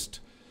mean, I'll just,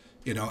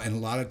 you know, and a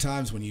lot of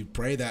times when you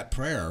pray that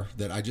prayer,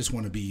 that I just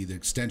want to be the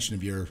extension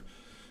of your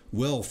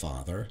will,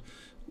 Father,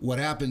 what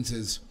happens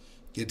is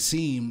it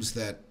seems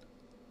that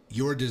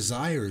your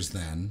desires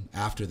then,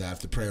 after that, if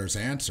the prayer is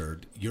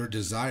answered, your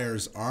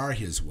desires are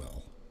His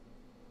will.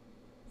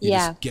 You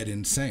just get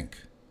in sync.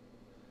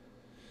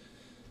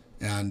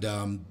 And,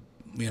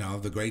 you know,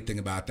 the great thing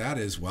about that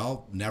is,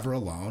 well, never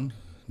alone,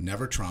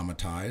 never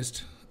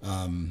traumatized,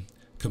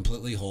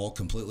 completely whole,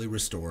 completely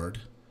restored.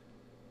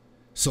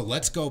 So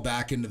let's go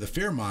back into the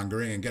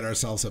fear-mongering and get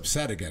ourselves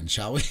upset again,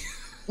 shall we?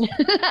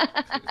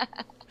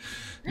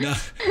 No,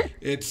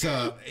 it's,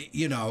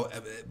 you know,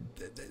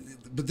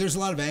 but there's a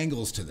lot of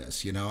angles to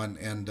this, you know,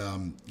 and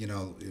you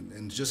know,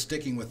 and just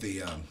sticking with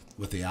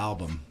the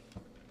album,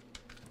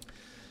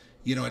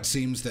 you know, it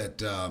seems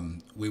that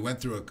we went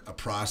through a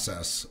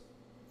process,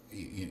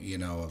 you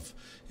know, of,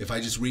 if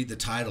I just read the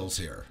titles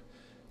here,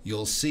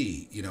 you'll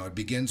see, you know, it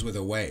begins with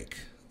awake,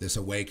 this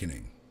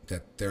awakening,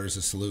 that there is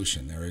a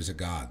solution, there is a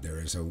God, there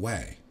is a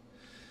way.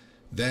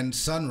 Then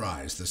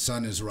sunrise, the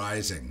sun is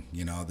rising,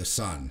 you know, the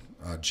sun,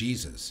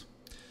 Jesus.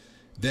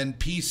 Then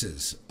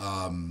pieces,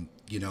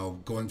 you know,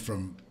 going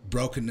from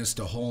brokenness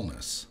to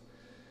wholeness.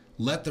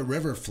 Let the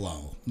river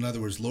flow. In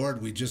other words,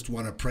 Lord, we just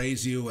want to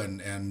praise you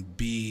and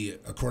be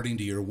according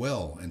to your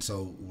will. And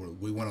so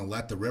we want to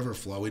let the river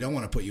flow. We don't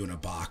want to put you in a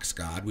box,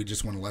 God. We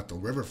just want to let the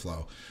river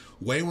flow.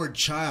 Wayward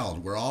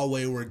child. We're all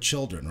wayward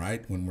children,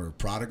 right? When we're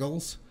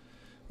prodigals,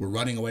 we're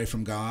running away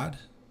from God.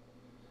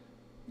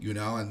 You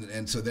know,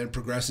 and so then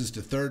progresses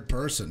to third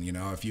person. You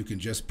know, if you can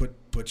just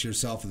put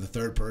yourself in the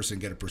third person,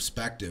 get a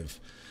perspective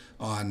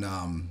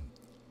on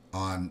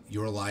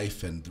your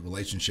life and the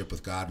relationship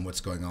with God and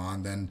what's going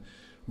on. Then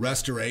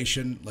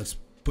restoration, let's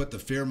put the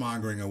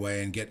fear-mongering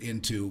away and get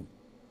into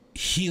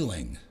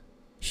healing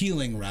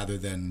rather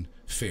than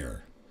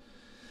fear.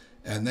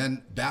 And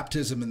then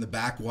baptism in the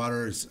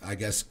backwaters, I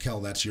guess, Kel,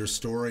 that's your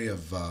story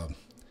of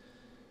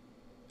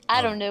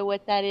I don't know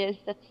what that is.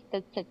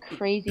 That's a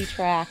crazy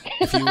track.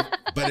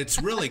 But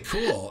it's really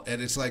cool, and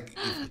it's like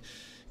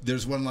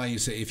there's one line you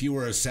say: if you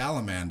were a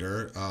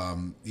salamander,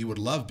 you would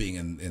love being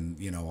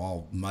in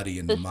all muddy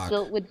in the muck. The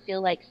silk would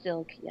feel like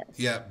silk. Yes.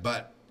 Yeah,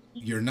 but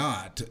you're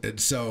not, and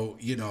so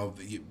you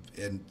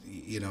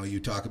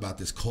talk about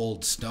this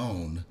cold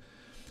stone,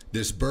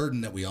 this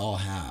burden that we all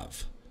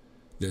have,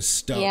 this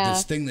stuff,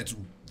 this thing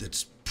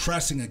that's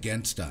pressing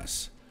against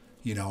us.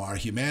 Our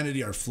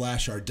humanity, our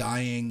flesh, our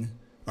dying,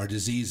 our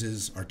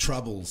diseases, our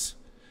troubles.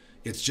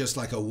 It's just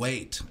like a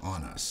weight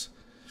on us.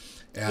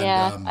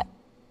 And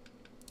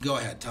go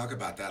ahead, talk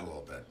about that a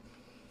little bit.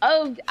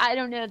 Oh, I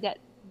don't know, that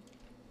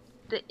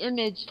the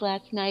image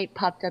last night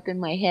popped up in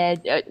my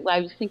head. I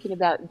was thinking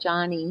about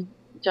Johnny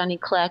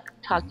Kleck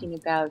talking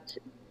about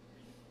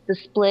the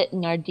split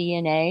in our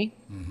DNA,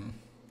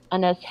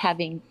 and us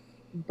having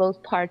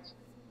both parts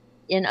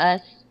in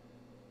us,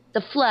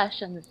 the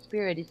flesh and the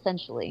spirit,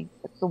 essentially.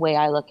 That's the way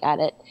I look at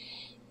it.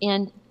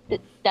 And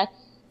that's,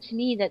 to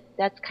me,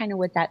 that's kind of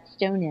what that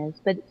stone is.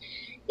 But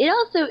it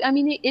also,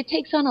 it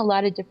takes on a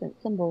lot of different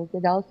symbols.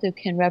 It also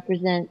can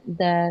represent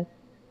the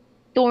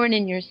thorn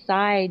in your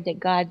side that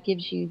God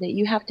gives you that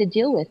you have to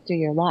deal with through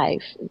your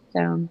life.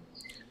 So,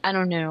 I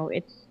don't know.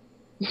 It's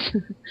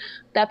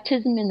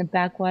Baptism in the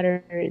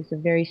Backwater is a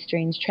very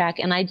strange track,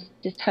 and I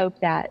just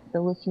hope that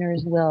the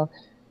listeners will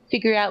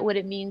figure out what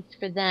it means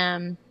for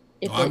them.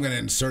 I'm going to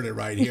insert it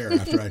right here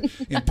after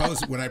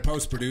when I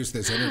post-produce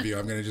this interview.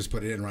 I'm going to just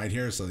put it in right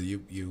here so that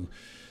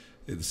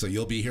so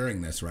you'll be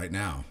hearing this right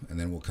now, and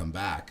then we'll come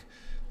back.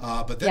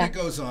 But then it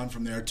goes on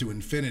from there to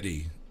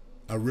Infinity,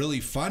 a really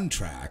fun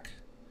track.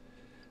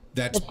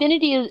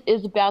 Infinity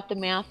is about the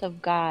math of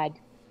God.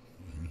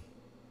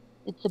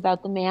 It's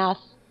about the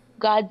math,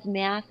 God's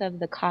math of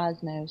the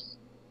cosmos.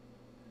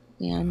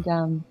 And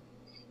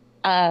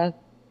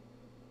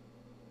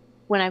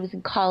when I was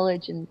in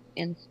college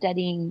and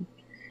studying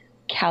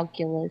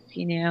calculus,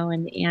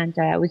 and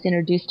I was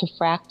introduced to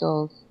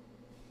fractals,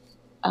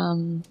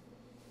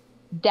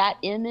 that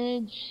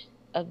image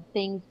of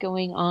things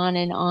going on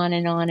and on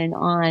and on and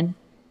on,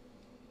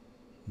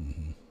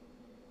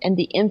 and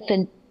the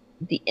infinite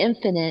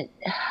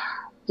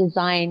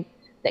design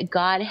that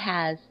God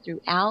has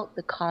throughout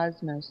the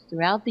cosmos,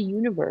 throughout the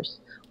universe,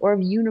 or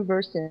of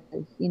universes,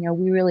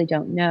 we really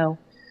don't know.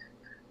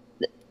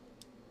 I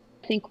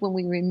think when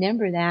we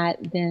remember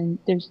that, then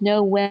there's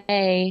no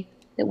way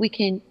that we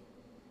can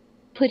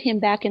put him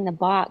back in the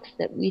box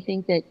that we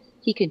think that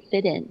he could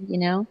fit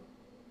in,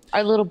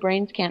 Our little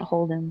brains can't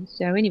hold him.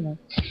 So anyway.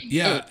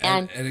 Yeah,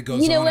 and it goes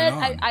on. You know what?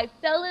 On. I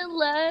fell in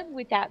love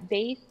with that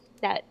bass,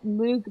 that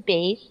Moog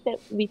bass that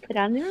we put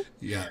on there.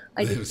 Yeah,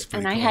 it was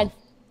pretty cool.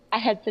 I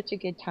had such a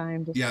good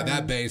time.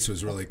 That bass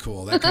was really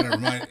cool. That kind of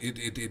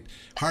reminded it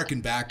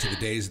harkened back to the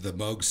days of the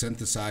Moog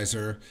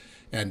synthesizer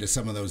and to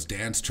some of those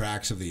dance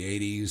tracks of the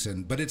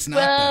 '80s. But it's not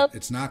that.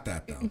 It's not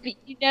that though.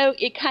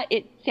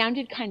 It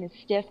sounded kind of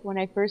stiff when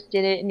I first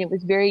did it, and it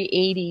was very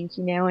 '80s,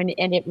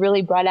 and it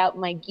really brought out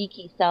my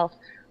geeky self.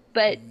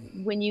 But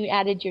when you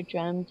added your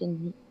drums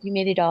and you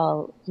made it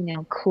all,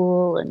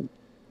 cool and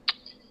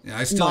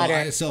I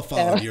still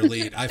followed your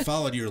lead. I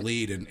followed your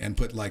lead and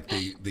put like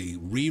the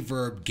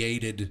reverb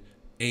gated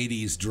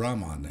 '80s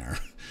drum on there.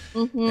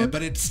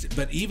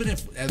 But even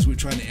if, as we're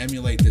trying to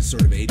emulate this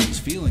sort of '80s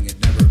feeling, it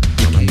never became.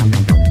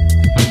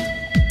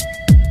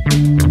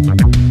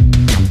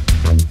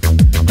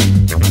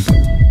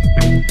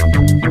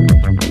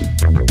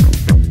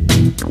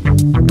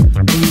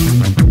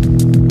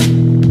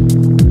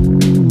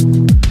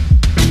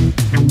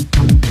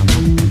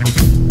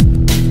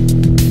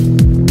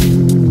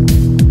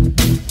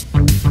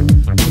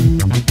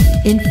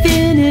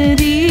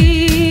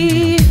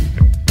 Infinity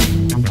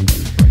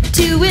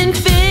to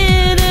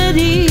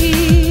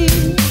infinity,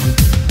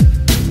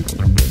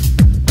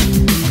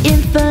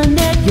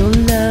 infinite your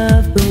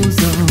love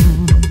goes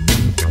on,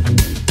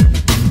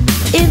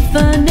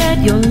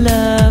 infinite your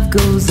love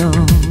goes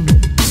on,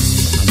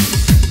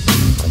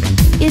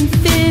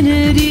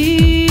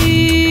 infinity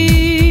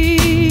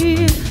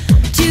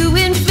to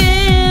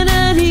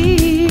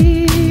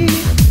infinity,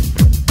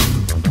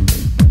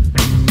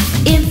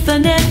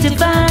 infinite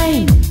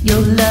divine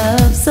your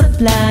love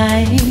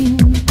sublime,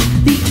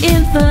 the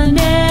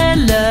infinite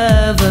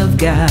love of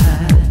God.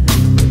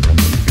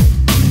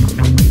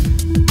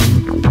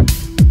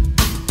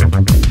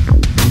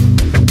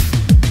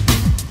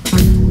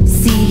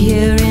 See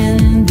here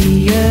in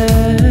the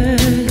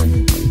earth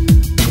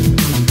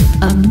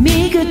a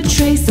meager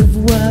trace of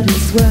what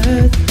is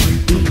worth,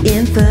 the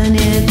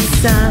infinite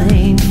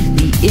sign,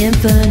 the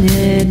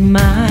infinite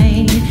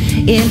mind,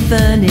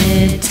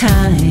 infinite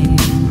time.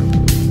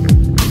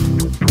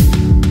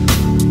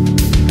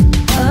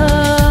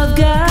 Of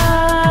God,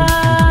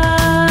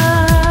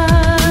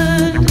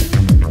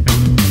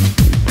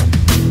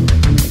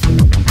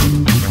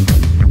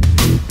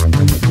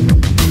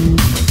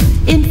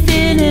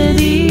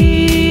 infinity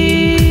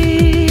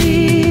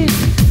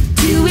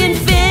to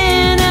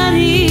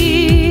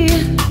infinity,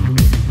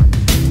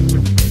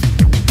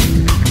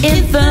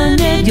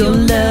 infinite your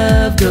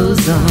love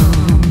goes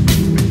on.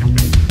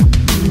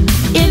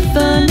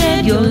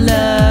 infinite, your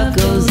love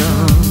goes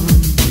on.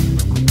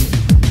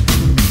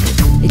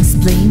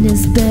 Explain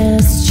as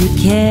best you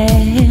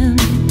can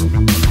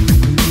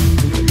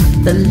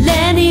the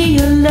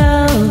linear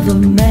love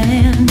of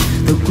man,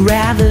 the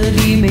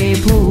gravity may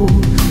pull.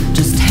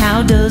 Just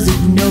how does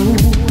it know?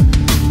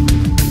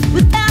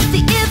 Without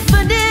the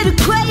infinite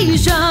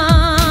equation.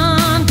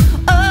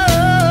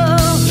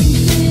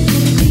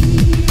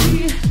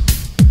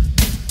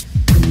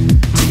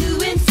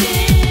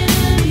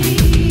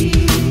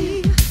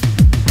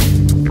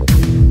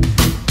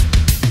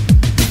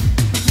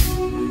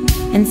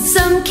 And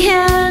some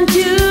can't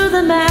do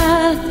the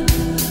math,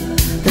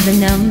 but the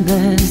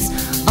numbers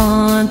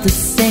aren't the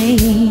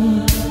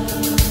same.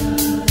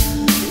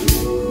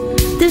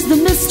 There's the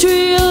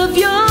mystery of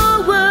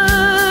your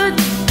word,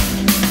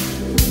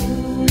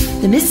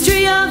 the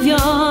mystery of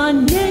your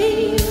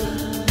name.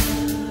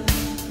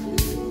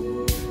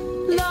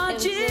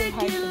 Logic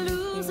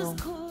loses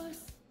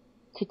course.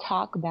 To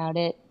talk about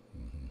it,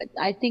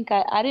 I think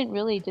I didn't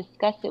really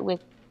discuss it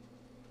with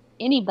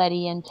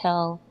anybody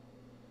until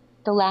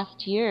the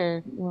last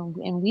year,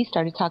 and we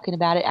started talking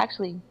about it.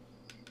 Actually,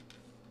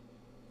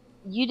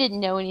 you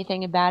didn't know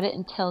anything about it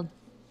until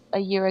a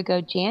year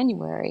ago,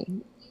 January.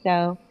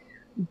 So,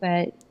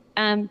 but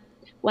when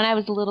I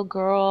was a little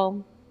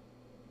girl,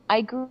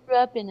 I grew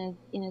up in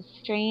a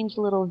strange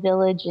little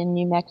village in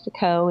New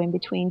Mexico, in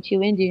between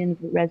two Indian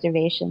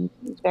reservations.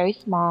 It was very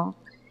small,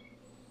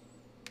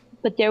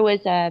 but there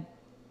was a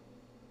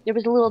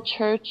little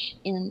church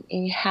in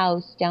a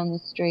house down the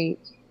street,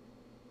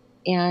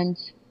 and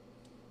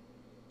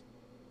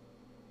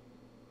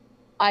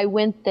I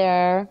went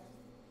there,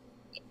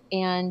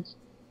 and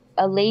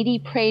a lady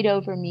prayed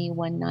over me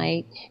one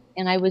night,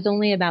 and I was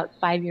only about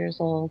 5 years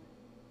old.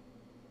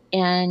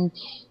 And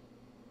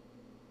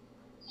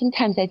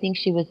sometimes I think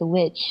she was a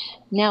witch.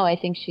 Now I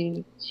think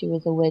she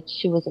was a witch.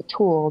 She was a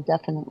tool,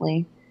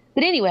 definitely.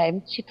 But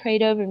anyway, she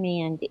prayed over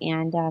me,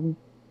 and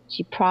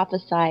she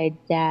prophesied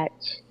that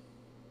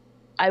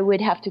I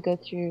would have to go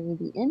through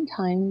the end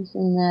times,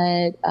 and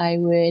that I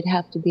would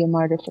have to be a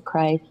martyr for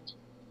Christ.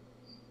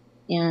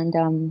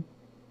 And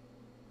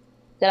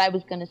that I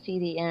was going to see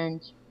the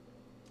end,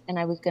 and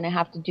I was going to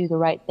have to do the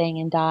right thing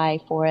and die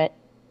for it.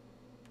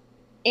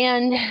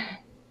 And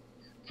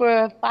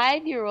for a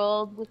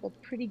 5-year-old with a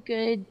pretty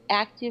good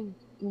active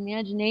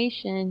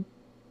imagination,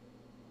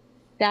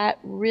 that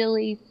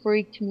really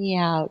freaked me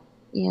out.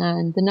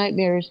 And the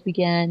nightmares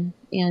began,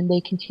 and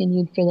they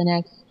continued for the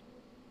next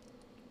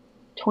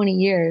 20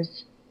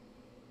 years.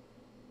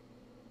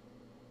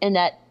 And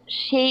that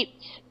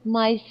shaped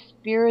my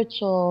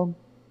spiritual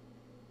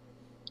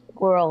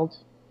world.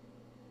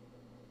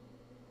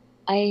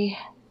 I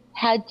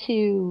had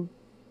to,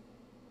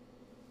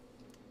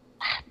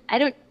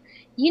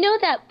 you know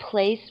that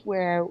place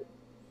where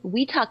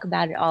we talk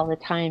about it all the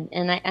time,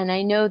 and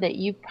I know that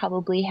you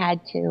probably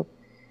had to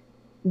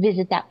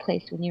visit that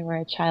place when you were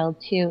a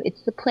child too.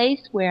 It's the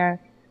place where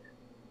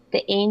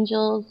the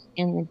angels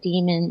and the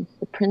demons,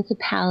 the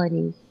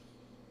principalities,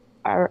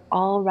 are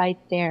all right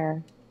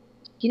there.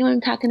 Do you know what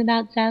I'm talking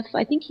about, Zeph?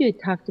 I think you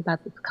had talked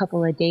about this a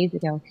couple of days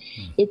ago.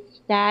 It's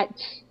that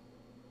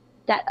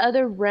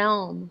other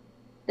realm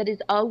that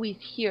is always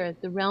here,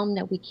 the realm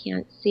that we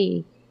can't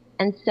see.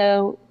 And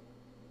so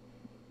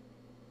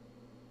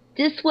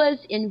this was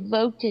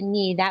invoked in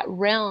me, that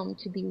realm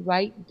to be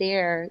right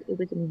there. It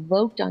was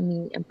invoked on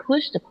me and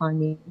pushed upon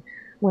me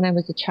when I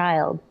was a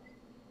child.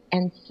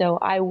 And so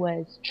I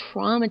was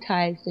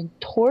traumatized and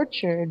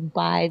tortured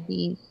by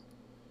these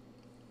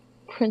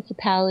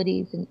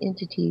principalities and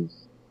entities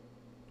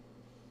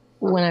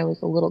when I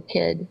was a little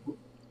kid.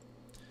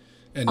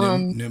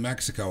 And New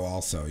Mexico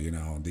also, you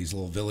know, these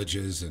little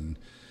villages and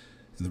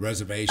the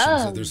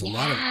reservations. There's a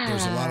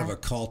lot of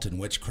occult and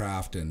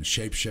witchcraft and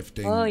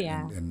shape-shifting. Oh,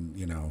 yeah. And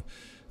you know,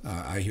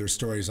 I hear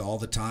stories all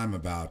the time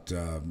about,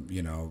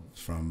 you know,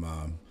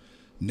 from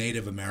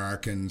Native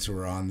Americans who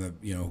are on the,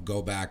 you know,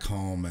 go back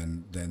home,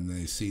 and then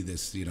they see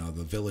this, you know,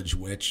 the village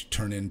witch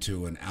turn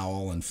into an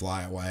owl and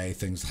fly away,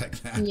 things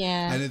like that.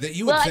 Yeah. And that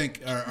you would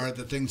think are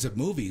the things of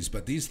movies,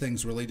 but these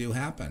things really do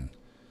happen.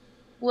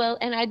 Well,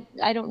 and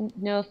I don't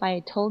know if I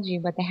had told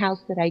you, but the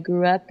house that I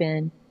grew up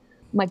in,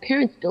 my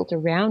parents built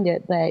around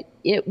it, but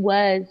it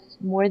was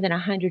more than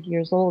 100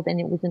 years old, and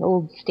it was an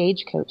old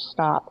stagecoach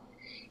stop.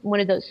 One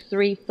of those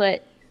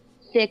 3-foot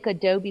thick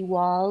adobe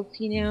walls,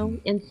 you know?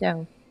 And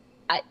so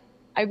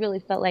I really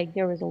felt like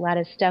there was a lot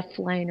of stuff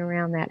flying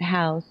around that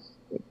house.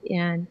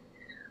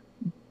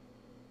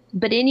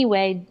 But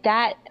anyway,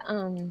 that,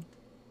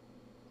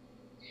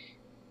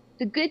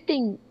 the good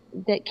thing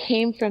that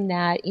came from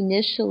that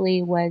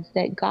initially was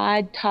that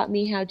God taught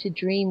me how to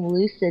dream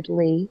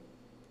lucidly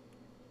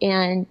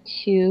and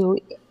to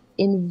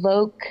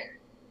invoke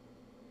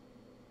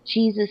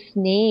Jesus'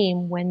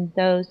 name when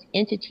those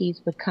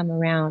entities would come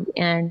around.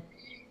 And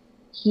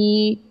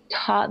he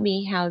taught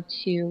me how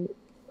to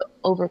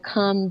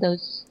overcome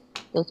those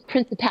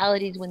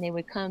principalities when they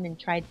would come and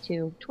try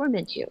to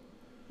torment you.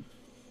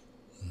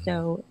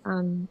 So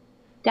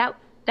that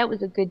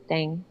was a good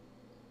thing.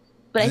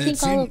 But And I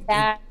think all of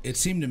that, it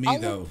seemed to me, all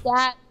though, of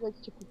that was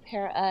to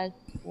prepare us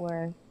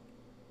for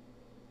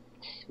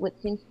what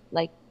seems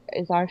like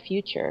is our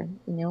future,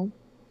 you know?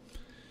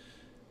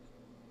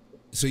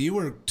 so you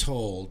were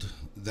told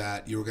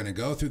that you were going to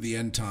go through the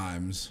end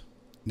times.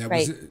 Now,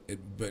 Right. was it,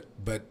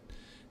 but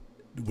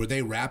were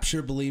they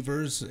rapture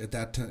believers at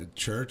that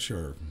church,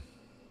 or?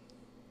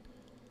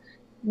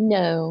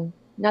 No,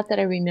 not that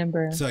I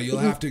remember. So you'll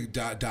have to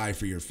die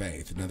for your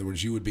faith. In other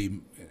words, you would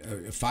be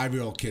a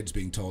 5-year-old kid's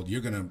being told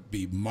you're going to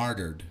be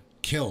martyred,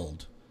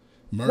 killed,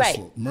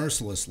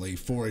 mercilessly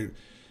for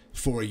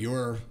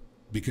your,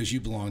 because you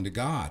belong to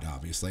God,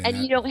 obviously, and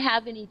you don't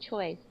have any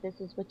choice.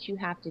 This is what you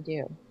have to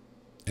do.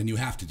 and you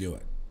have to do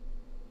it.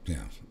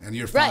 Yeah, and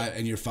you're Right. five,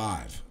 and you're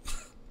 5.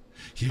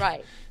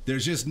 Right. You're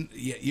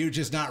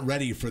just not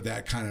ready for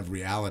that kind of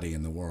reality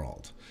in the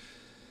world.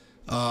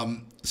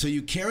 So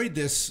you carried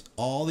this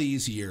all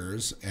these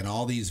years and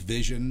all these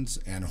visions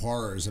and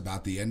horrors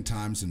about the end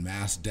times and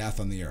mass death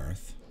on the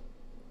earth.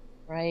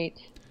 Right.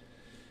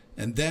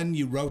 And then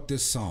you wrote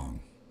this song.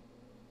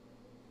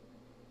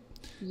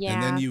 Yeah.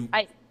 And then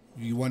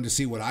you wanted to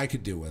see what I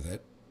could do with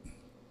it.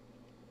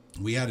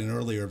 We had an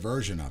earlier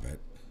version of it.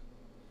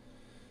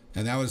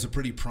 And that was a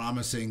pretty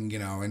promising,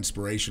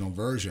 inspirational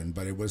version,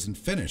 but it wasn't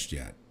finished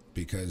yet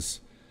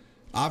because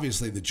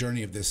obviously the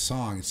journey of this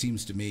song, it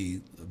seems to me,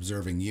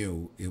 observing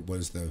you, it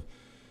was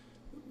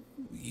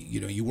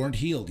you weren't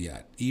healed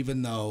yet,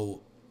 even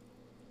though,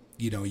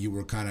 you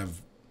were kind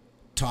of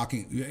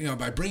talking,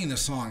 by bringing the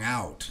song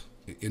out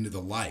into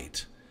the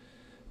light,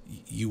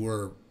 you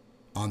were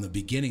on the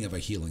beginning of a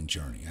healing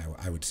journey,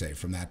 I would say,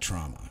 from that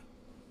trauma.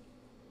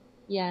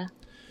 Yeah.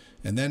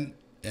 And then,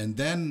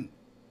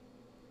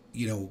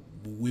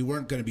 we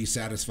weren't going to be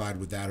satisfied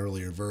with that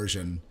earlier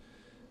version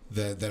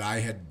that I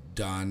had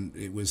done.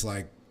 It was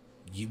like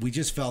we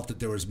just felt that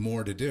there was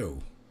more to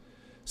do.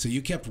 So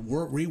you kept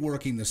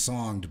reworking the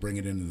song to bring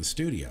it into the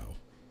studio.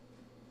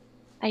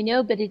 I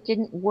know, but it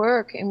didn't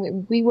work,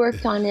 and we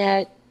worked on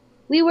it.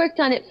 We worked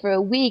on it for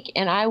a week,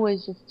 and I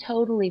was just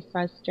totally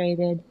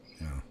frustrated.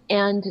 Yeah.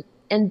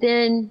 And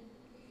then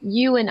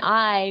you and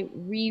I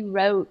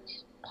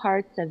rewrote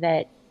parts of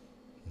it,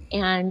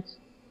 and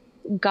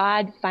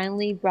God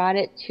finally brought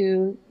it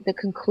to the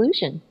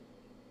conclusion.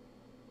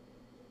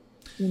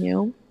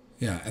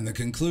 Yeah, and the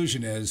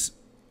conclusion is,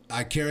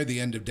 I carry the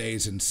end of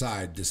days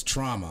inside, this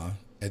trauma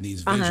and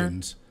these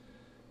visions,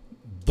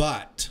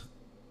 but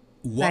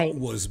what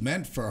was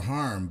meant for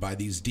harm by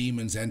these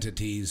demons,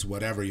 entities,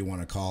 whatever you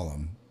want to call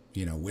them,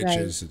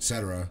 witches,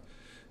 etc.,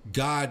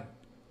 God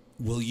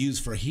will use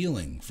for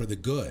healing, for the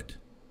good.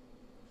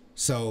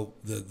 So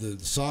the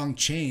song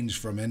changed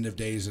from end of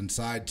days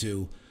inside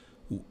to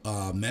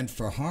meant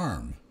for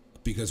harm,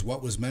 because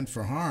what was meant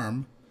for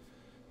harm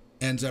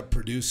ends up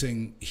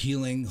producing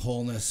healing,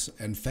 wholeness,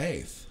 and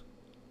faith.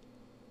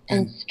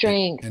 And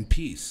strength. And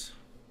peace.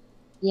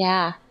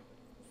 Yeah.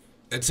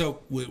 And so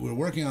we're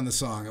working on the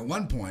song. At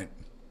one point,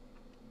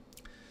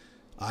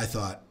 I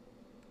thought,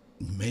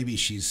 maybe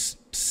she's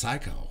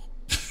psycho.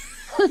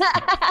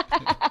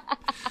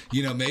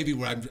 Maybe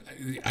where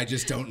I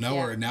just don't know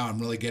her, and now I'm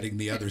really getting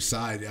the other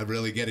side. I'm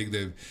really getting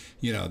and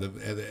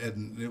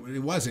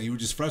it wasn't. You were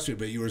just frustrated,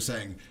 but you were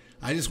saying,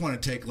 I just want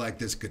to take like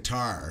this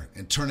guitar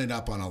and turn it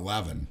up on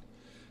 11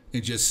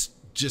 and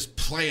just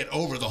play it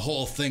over the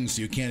whole thing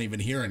so you can't even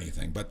hear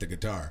anything but the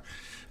guitar.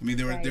 I mean,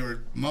 there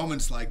were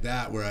moments like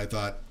that where I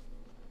thought,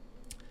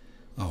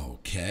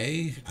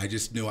 okay, I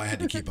just knew I had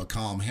to keep a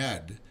calm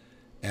head.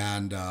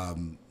 And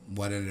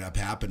what ended up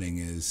happening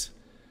is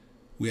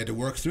we had to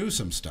work through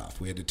some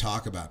stuff. We had to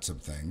talk about some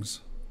things.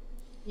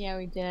 Yeah,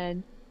 we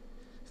did.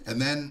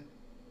 And then,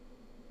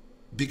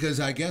 because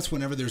I guess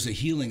whenever there's a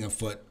healing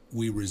afoot,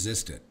 we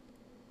resist it.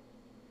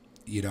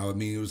 It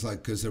was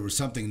like, because there was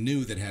something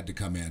new that had to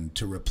come in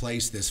to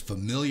replace this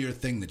familiar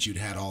thing that you'd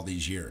had all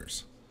these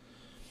years.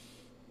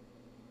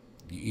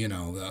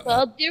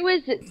 Well, there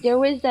was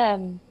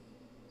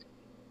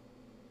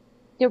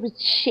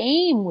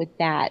shame with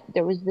that.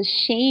 There was the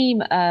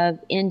shame of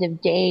end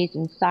of days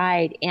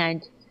inside,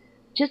 and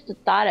just the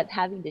thought of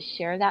having to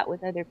share that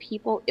with other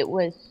people, it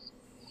was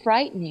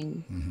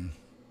frightening. Mm-hmm.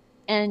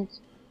 And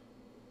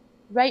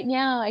right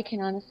now, I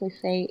can honestly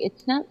say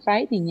it's not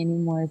frightening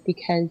anymore,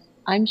 because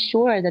I'm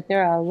sure that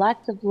there are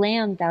lots of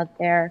lambs out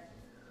there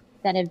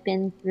that have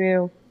been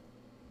through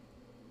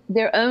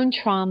their own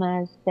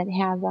traumas that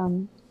have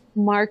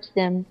marked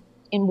them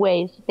in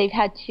ways they've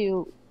had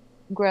to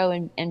grow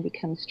and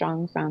become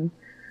strong from.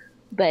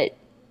 But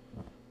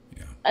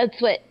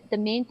that's what the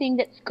main thing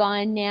that's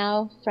gone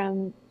now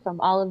from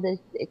all of this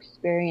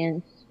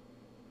experience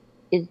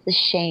is the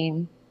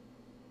shame.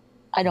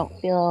 I don't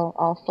feel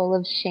all full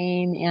of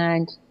shame,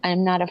 and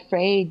I'm not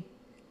afraid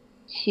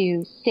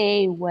to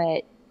say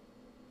what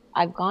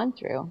I've gone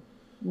through.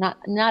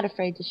 Not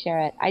afraid to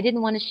share it. I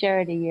didn't want to share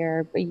it a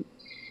year, but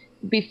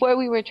before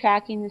we were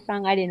tracking the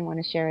song, I didn't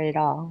want to share it at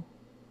all.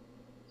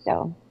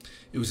 So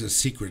it was a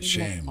secret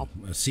shame,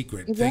 a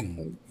secret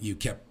thing you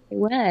kept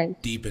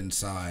deep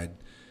inside.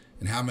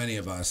 And how many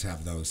of us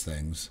have those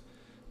things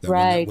That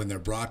Right. when they're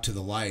brought to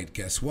the light,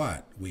 guess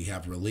what? We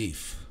have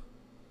relief.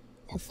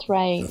 That's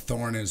right. The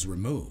thorn is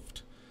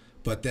removed.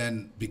 But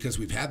then, because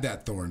we've had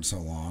that thorn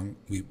so long,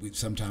 we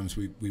sometimes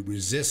we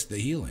resist the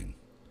healing.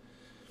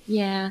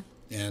 Yeah.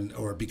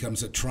 Or it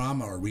becomes a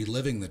trauma, or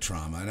reliving the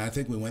trauma. And I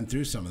think we went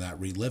through some of that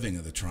reliving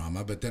of the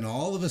trauma. But then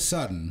all of a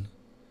sudden,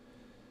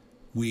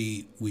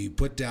 we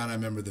put down, I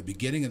remember the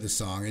beginning of the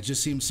song, it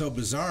just seemed so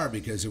bizarre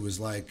because it was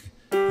like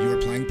you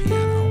were playing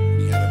piano,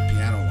 and you had a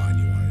piano line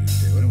you wanted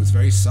to do, and it was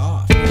very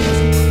soft. It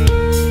wasn't like a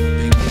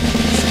big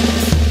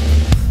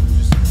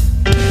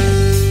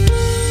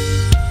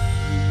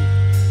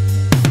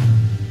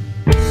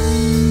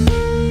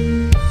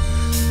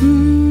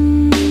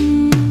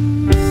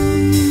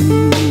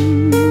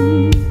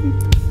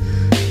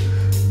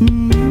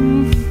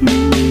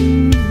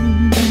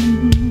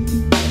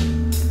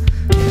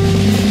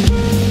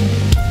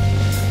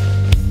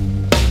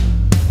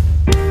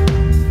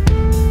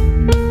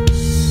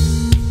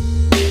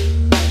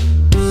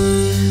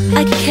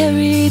I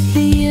carried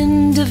the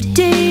end of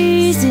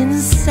days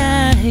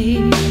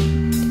inside.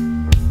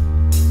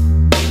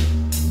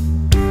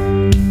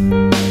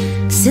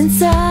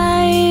 Since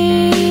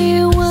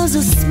I was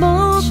a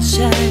small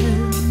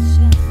child,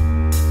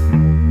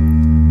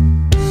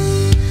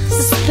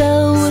 the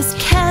spell was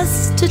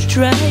cast to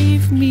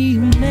drive me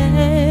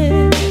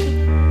mad.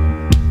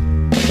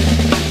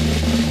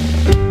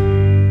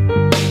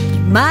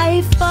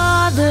 My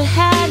father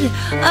had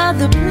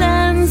other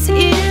plans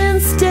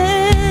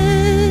instead.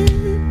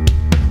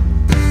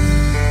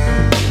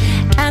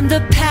 And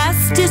the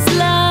past is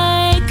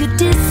like a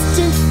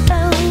distant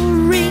bell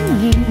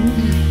ringing,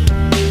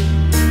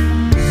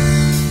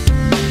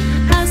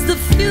 as the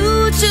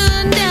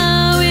future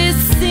now is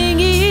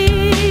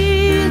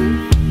singing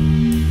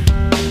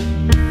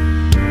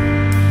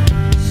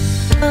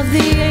of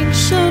the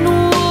ancient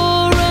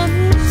war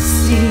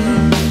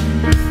unseen,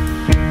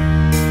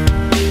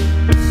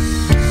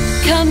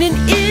 coming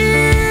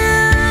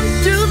in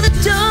through the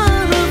door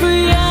of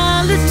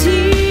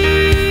reality.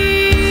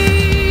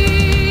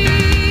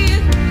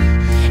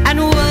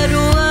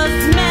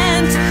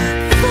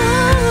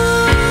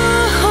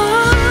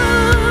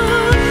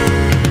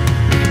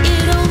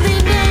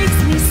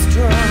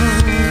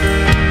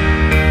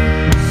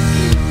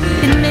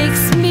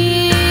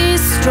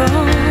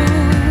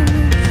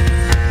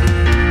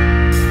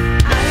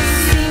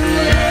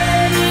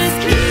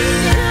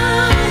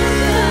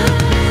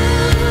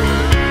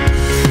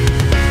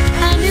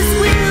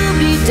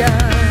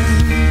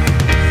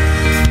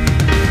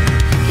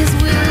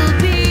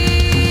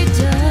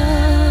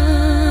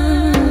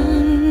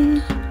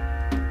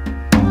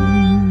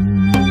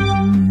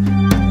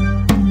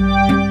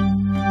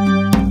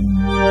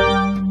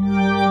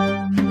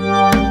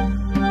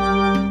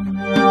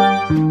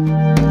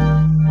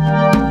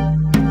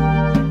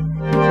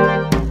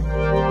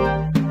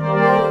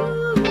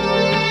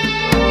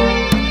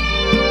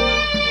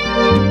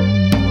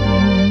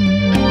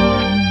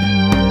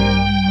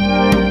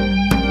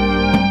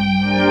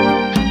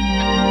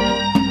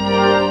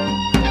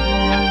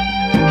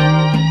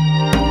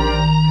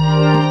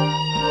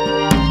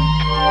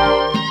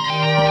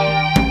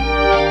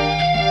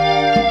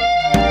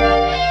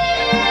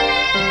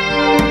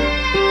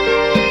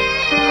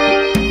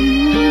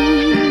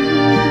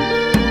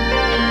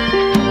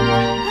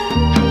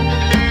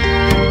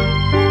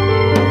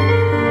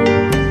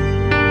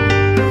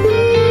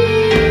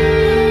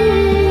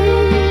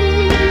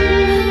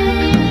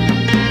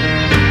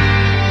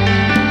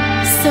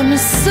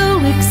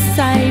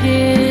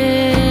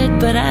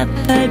 But I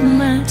bite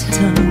my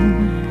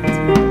tongue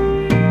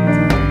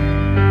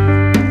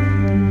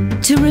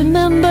to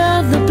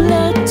remember the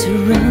blood to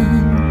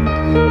run.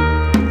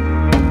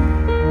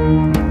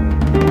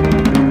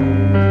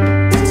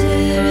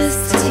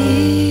 Dearest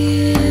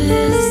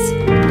tears,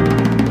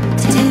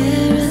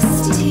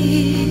 dearest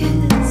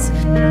tears,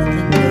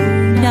 they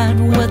know not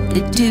what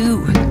they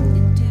do,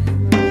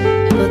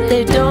 but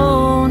they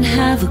don't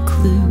have a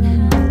clue.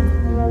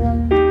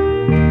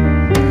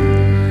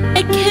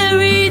 I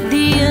carry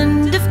the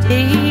end of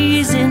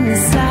days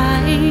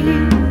inside.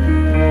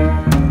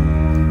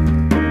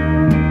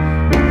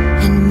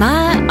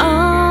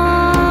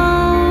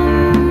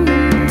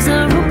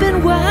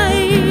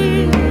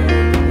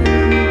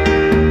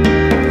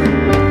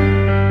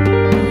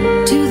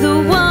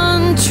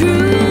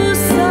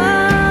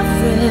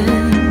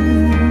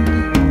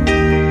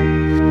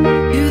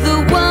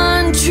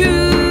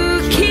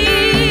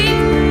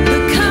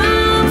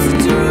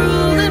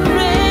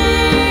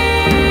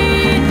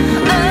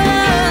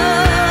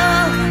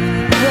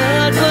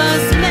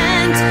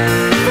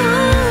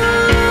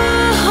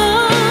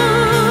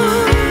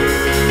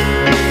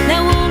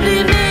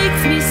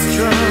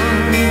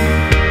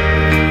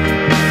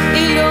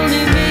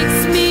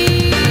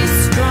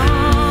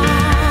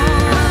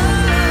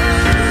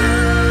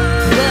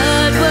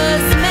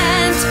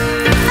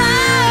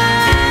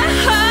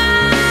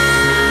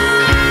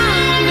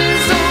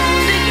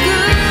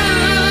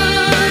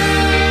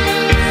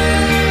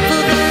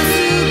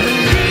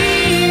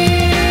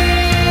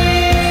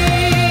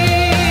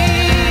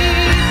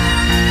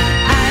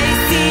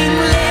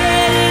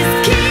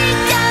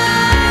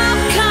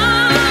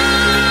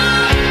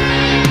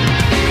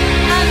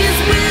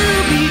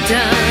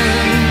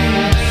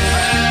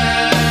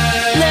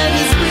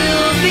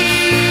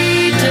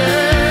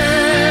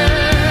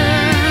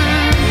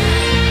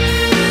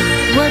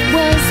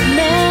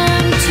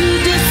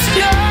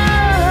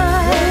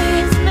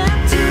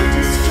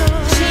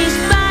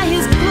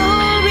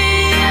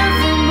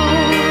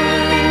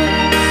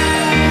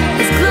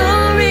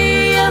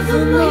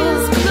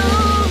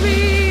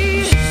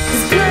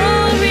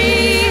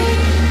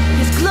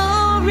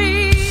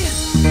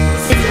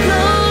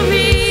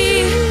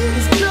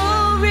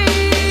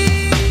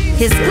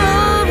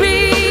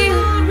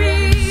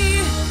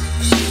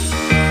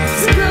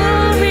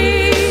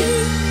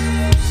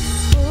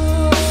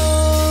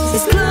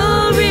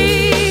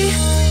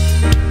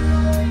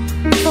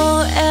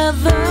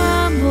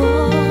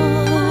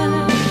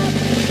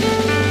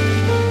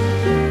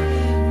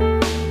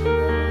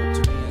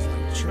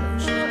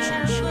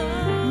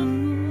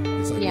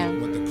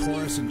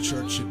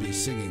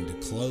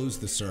 close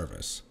the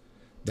service.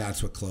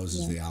 That's what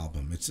closes the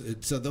album. It's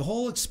so the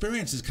whole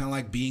experience is kind of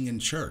like being in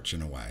church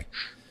in a way,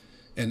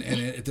 and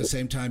at the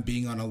same time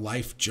being on a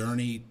life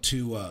journey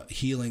to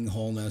healing,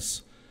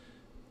 wholeness,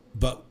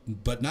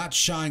 but not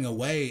shying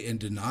away in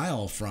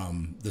denial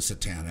from the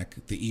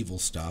satanic, the evil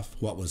stuff,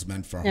 what was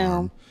meant for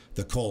harm,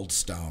 the cold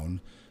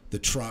stone, the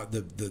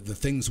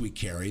things we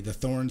carry, the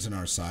thorns in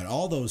our side.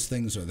 All those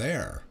things are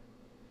there,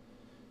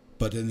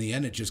 but in the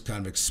end, it just kind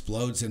of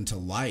explodes into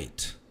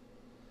light.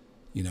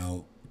 You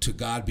know, to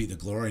God be the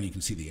glory, and you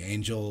can see the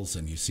angels,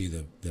 and you see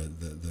the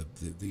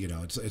you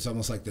know, it's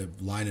almost like the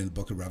line in the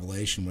book of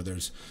Revelation where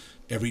there's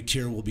every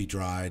tear will be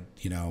dried.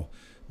 You know,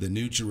 the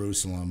New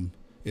Jerusalem.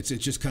 It's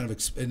just kind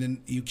of, and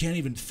then you can't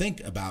even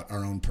think about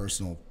our own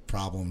personal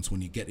problems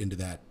when you get into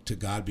that. To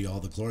God be all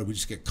the glory. We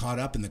just get caught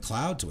up in the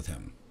clouds with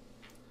Him.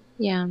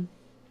 Yeah.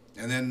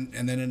 And then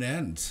it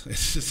ends.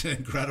 It's just an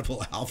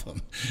incredible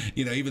album.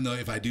 You know, even though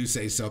if I do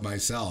say so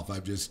myself,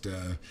 I'm just,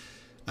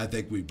 I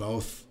think we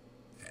both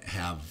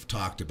have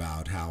talked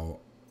about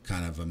how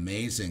kind of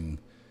amazing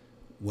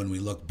when we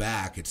look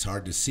back, it's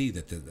hard to see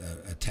that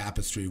a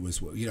tapestry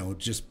was, you know, it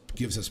just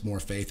gives us more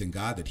faith in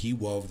God that He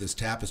wove this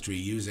tapestry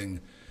using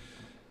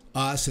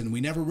us, and we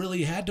never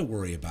really had to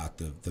worry about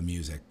the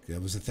music.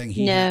 It was a thing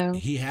he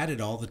had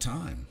it all the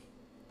time.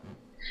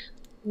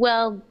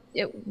 Well,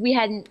 we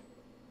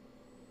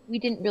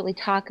didn't really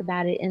talk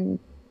about it in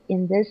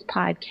this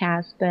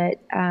podcast,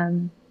 but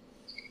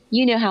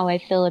you know how I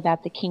feel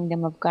about the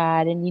kingdom of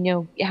God, and you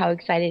know how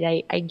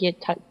excited I get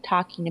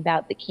talking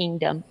about the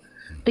kingdom,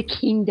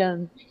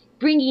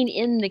 bringing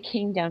in the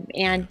kingdom,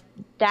 and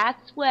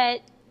that's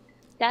what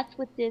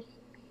this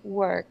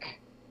work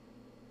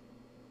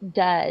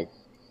does.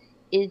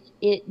 Is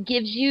it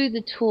gives you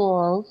the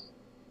tools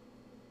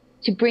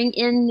to bring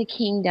in the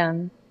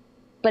kingdom,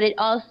 but it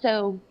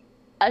also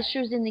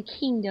ushers in the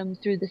kingdom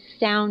through the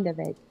sound of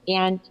it.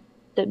 And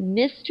the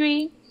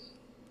mystery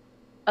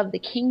of the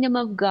kingdom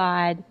of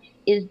God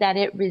is that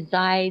it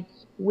resides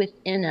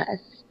within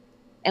us.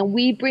 And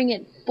we bring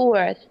it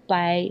forth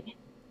by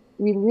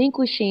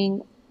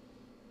relinquishing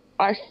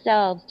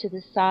ourselves to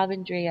the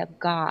sovereignty of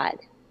God.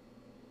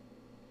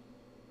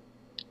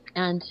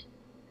 And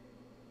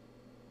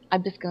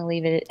I'm just going to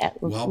leave it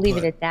at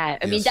that.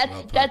 I mean,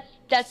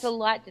 that's a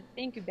lot to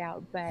think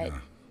about, but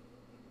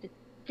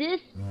this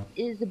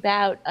is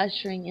about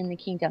ushering in the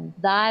kingdom.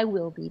 Thy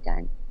will be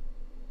done.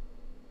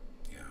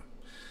 Yeah.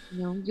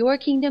 You know, your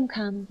kingdom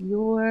come,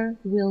 your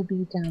will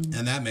be done.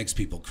 And that makes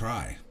people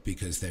cry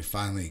because they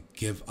finally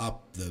give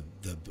up the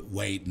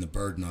weight and the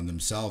burden on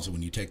themselves. And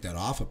when you take that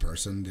off a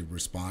person, the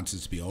response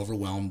is to be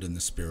overwhelmed in the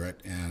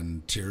spirit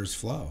and tears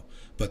flow.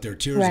 But they're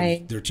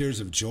tears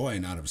of joy,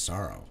 not of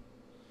sorrow.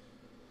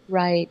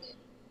 Right.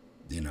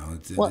 You know,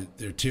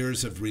 they're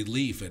tears of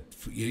relief.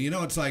 You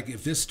know, it's like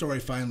if this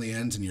story finally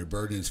ends and your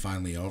burden is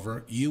finally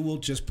over, you will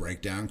just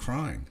break down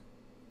crying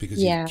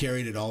because you've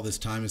carried it all this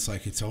time. It's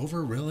like, it's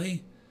over,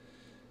 really?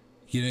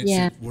 You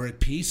know, we're at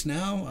peace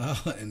now?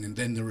 And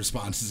then the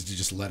response is to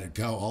just let it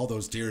go. All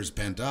those tears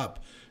pent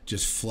up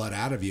just flood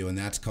out of you, and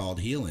that's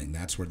called healing.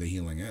 That's where the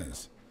healing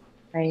is.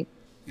 Right.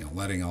 You know,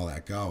 letting all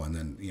that go, and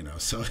then, you know,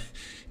 so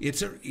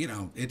it's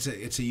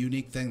a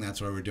unique thing.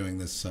 That's why we're doing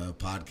this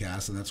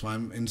podcast, and that's why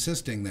I'm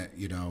insisting that,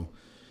 you know,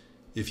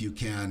 if you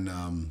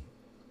can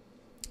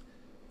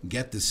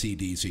get the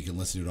CD so you can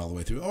listen to it all the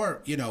way through,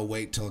 or, you know,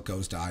 wait till it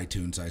goes to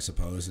iTunes, I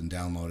suppose, and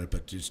download it,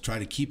 but just try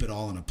to keep it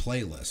all in a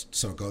playlist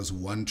so it goes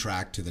one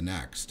track to the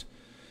next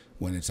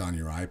when it's on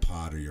your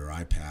iPod or your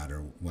iPad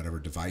or whatever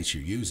device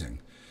you're using,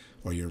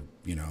 or your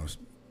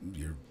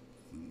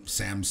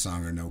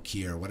Samsung or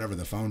Nokia or whatever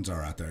the phones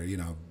are out there. You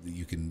know,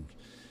 you can,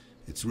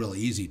 it's real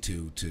easy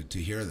to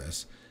hear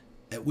this.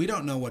 We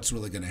don't know what's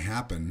really going to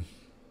happen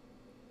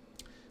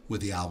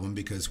with the album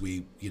because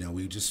we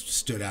just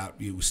stepped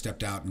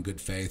out in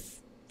good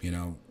faith, you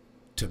know,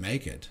 to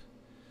make it.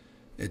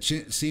 It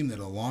seemed that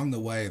along the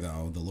way,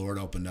 though, the Lord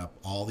opened up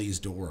all these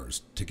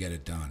doors to get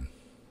it done.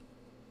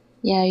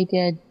 Yeah, He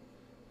did.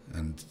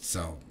 And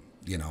so,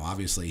 you know,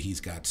 obviously He's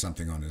got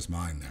something on His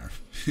mind there.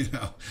 You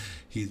know,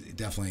 He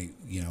definitely,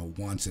 you know,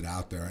 wants it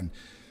out there. And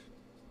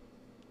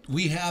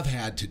we have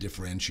had to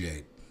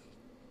differentiate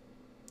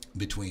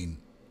between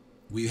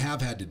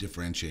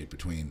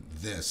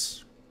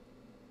this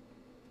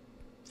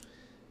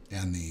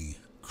and the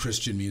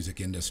Christian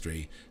music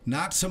industry.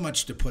 Not so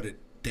much to put it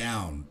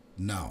down,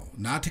 no,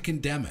 not to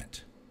condemn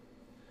it,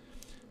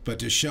 but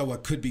to show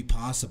what could be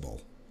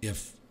possible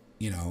if,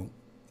 you know,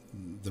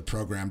 the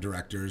program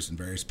directors and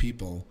various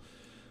people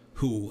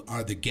who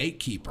are the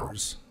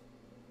gatekeepers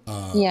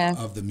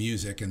of the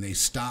music, and they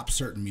stop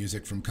certain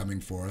music from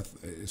coming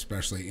forth,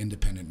 especially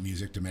independent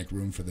music, to make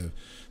room for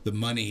the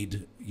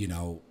moneyed, you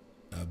know,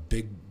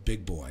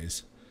 big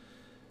boys.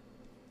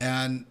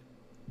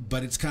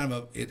 But it's kind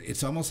of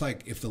it's almost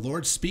like if the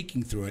Lord's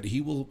speaking through it,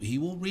 He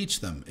will reach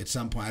them at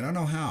some point. I don't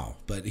know how,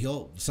 but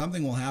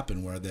something will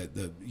happen where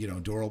the you know,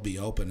 door will be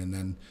open, and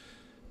then,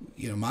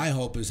 you know, my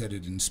hope is that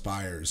it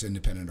inspires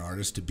independent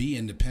artists to be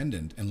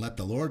independent and let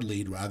the Lord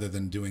lead rather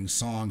than doing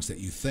songs that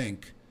you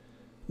think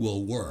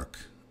will work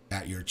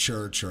at your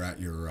church or at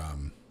your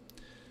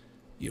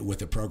with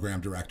the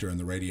program director and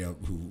the radio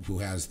who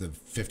has the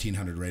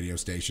 1,500 radio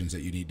stations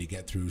that you need to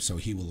get through, so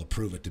he will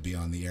approve it to be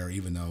on the air,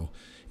 even though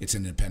it's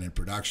an independent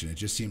production. It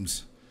just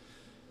seems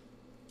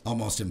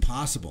almost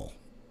impossible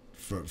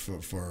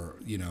for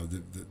you know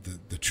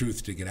the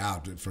truth to get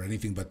out for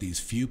anything but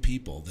these few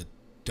people that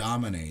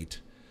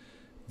dominate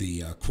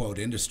the quote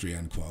industry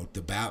unquote,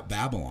 the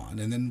Babylon,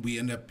 and then we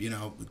end up, you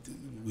know,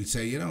 we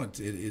say, you know, it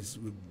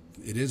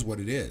is what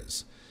it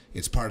is.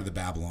 It's part of the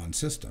Babylon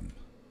system.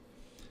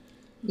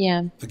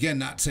 Yeah. Again,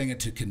 not saying it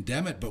to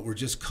condemn it, but we're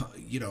just,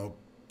 you know,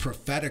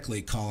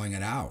 prophetically calling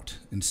it out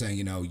and saying,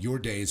 you know, your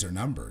days are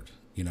numbered.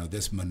 You know,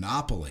 this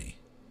monopoly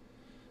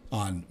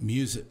on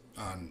music,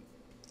 on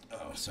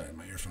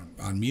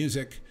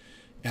music,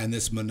 and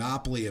this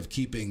monopoly of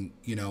keeping,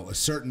 you know, a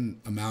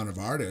certain amount of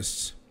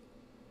artists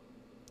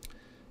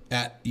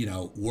at, you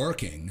know,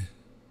 working,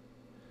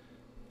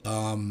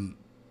 and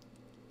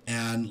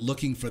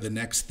looking for the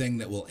next thing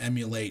that will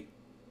emulate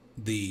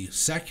the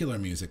secular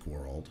music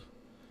world,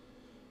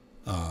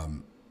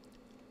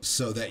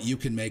 so that you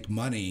can make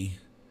money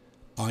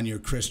on your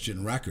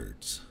Christian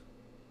records.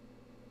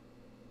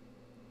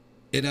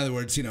 In other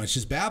words, you know, it's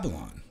just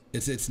Babylon.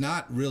 It's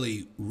not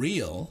really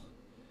real,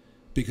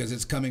 because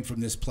it's coming from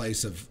this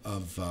place of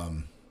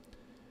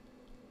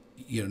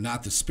you know,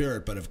 not the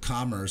spirit, but of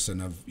commerce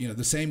and of, you know,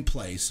 the same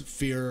place.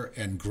 Fear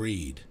and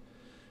greed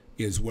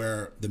is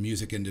where the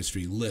music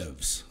industry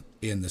lives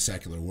in the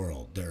secular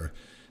world.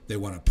 They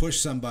want to push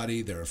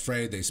somebody. They're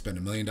afraid. They spend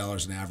 $1 million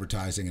in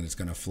advertising and it's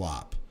going to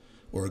flop.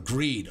 Or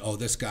greed. Oh,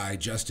 this guy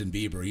Justin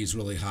Bieber, he's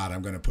really hot.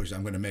 I'm going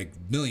to make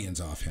millions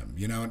off him.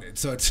 You know,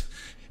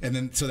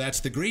 and so that's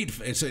the greed.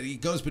 So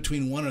it goes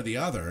between one or the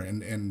other,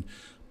 and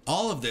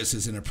all of this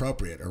is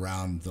inappropriate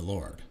around the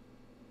Lord.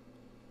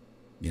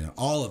 You know,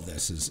 all of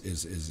this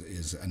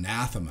is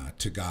anathema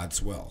to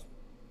God's will.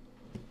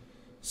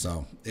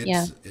 So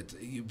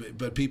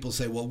but people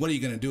say, well, what are you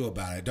going to do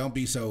about it? Don't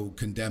be so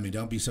condemning.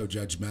 Don't be so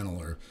judgmental.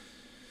 Or,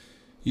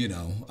 you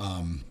know,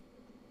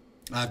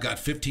 I've got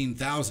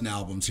 15,000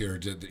 albums here,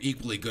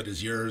 equally good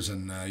as yours,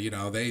 and you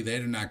know,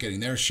 they're not getting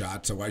their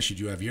shot, so why should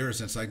you have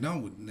yours? And it's like,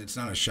 no, it's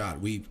not a shot.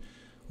 We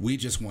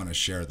just want to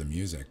share the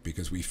music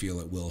because we feel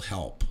it will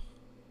help.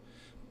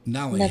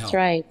 Not only That's help,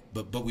 right.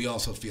 but we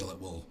also feel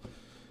it will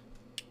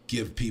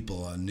give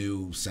people a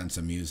new sense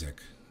of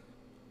music.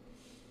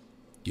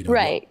 You know,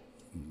 right.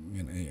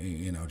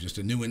 You know, just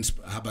a new.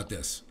 How about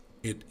this?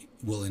 It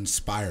will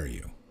inspire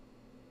you.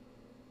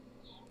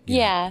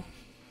 Yeah.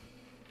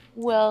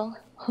 Well,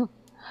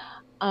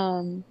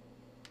 I'm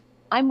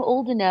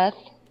old enough,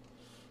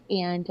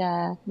 and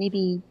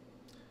maybe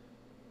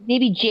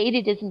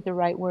jaded isn't the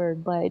right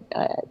word, but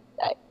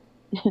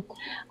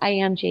I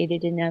am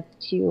jaded enough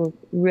to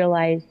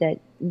realize that,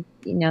 you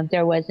know,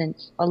 there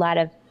wasn't a lot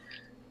of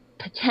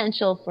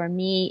potential for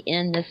me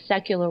in the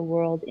secular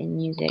world in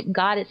music.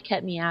 God has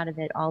kept me out of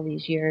it all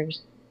these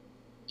years.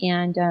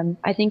 And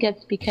I think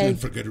it's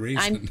because for good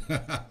reason.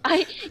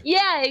 I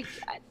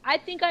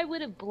think I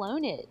would have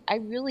blown it. I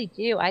really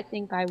do. I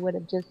think I would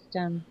have just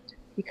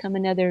become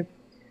another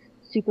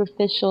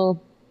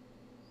superficial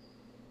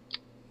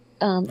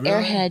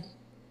airhead.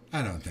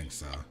 I don't think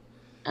so.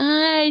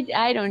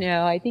 I don't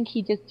know. I think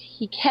he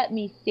kept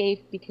me safe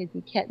because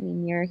he kept me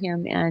near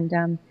him,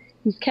 and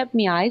he's kept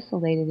me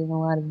isolated in a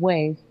lot of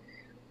ways.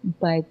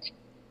 But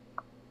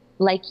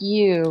like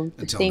you,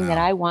 the thing that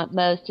I want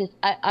most is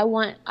I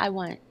want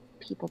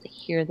people to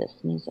hear this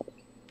music.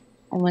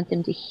 I want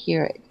them to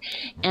hear it,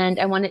 and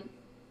I want it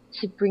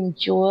to bring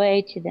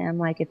joy to them,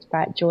 like it's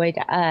brought joy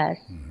to us,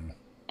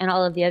 and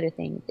all of the other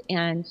things.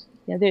 And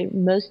the other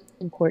most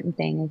important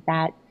thing is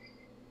that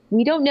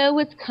we don't know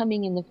what's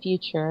coming in the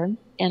future,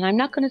 and I'm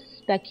not going to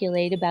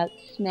speculate about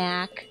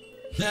smack.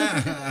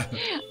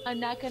 I'm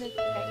not going to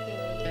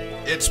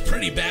speculate. It's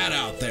pretty bad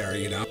out there,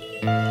 you know.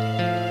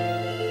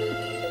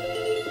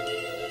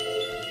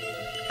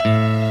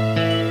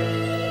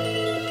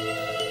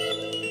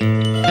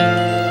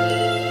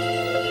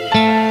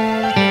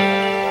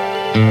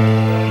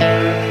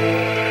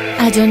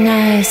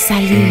 Adonai,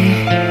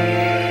 salut.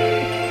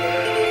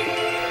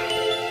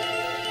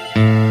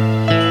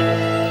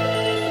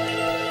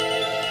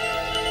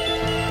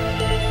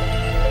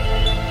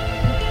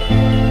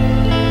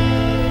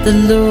 The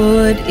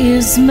Lord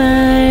is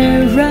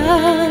my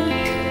rock,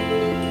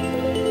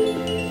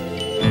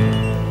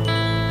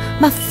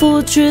 my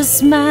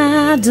fortress,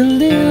 my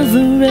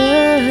deliverer.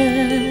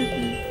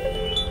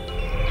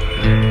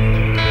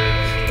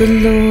 The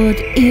Lord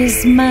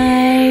is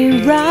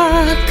my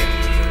rock,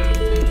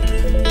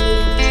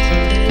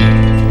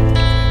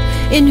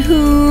 in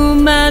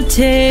whom I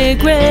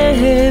take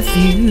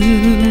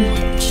refuge.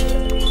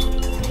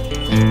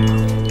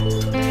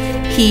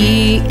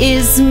 He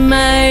is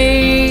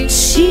my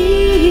shield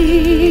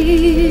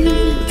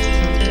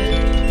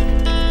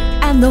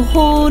and the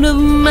horn of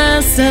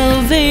my salvation.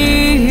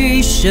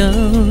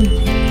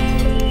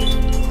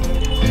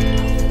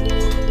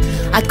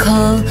 I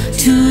call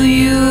to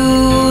you,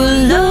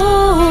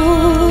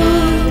 Lord.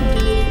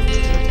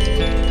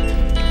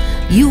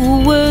 You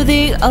are worthy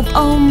of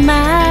all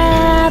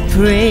my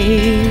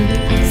praise.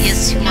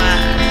 Yes, you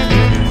are.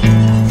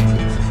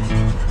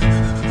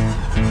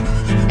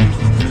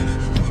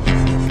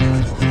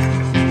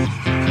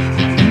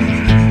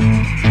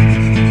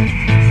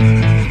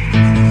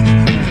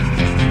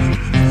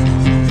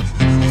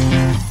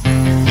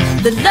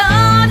 The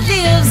Lord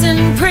lives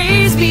and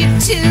praise be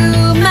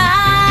to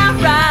my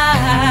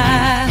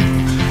right.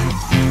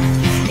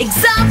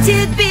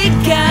 Exalted be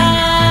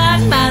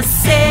God, my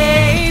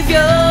Savior.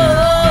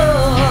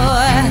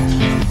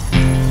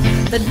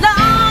 The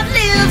Lord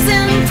lives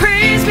and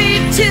praise be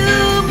to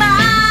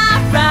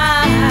my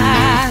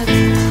right.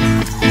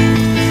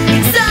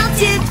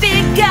 Exalted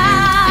be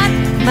God,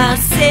 my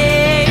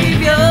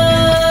Savior.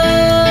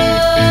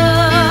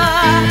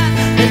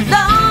 The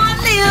Lord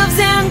lives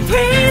and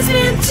praise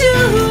me to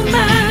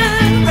my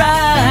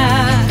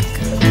rock.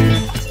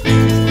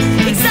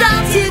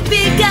 Exalted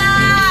be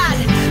God,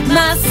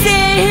 my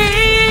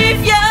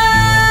Savior,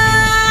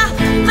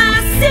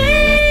 my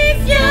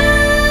Savior.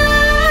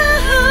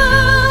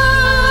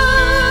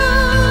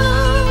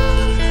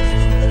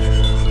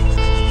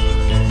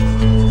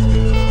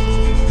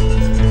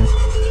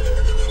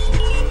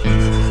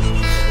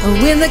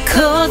 When the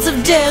cords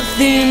of death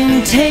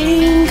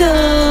entangle,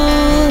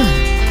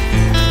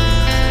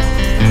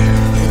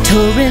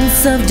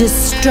 torrents of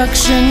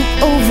destruction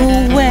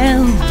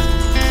overwhelm.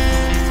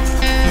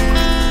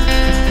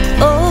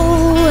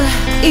 Oh,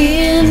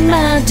 in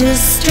my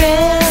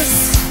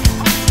distress,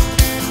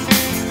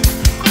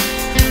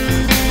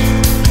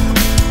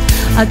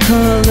 I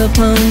call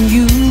upon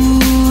you,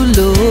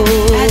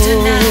 Lord.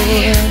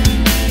 Adonai.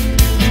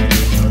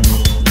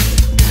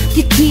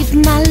 You keep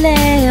my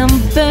lamp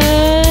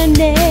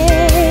burning.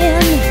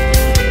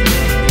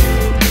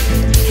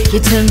 You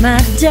turn my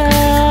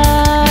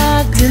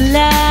dark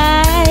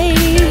delight.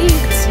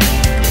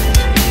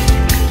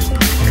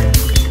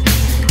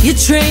 You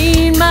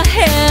train my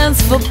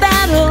hands for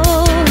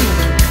battle,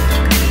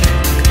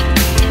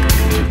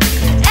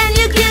 and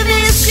you give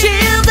me a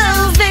shield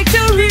of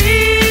victory.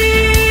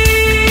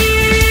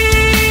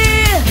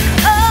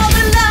 Oh,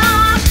 the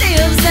Lord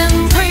lives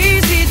and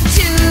praise be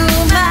to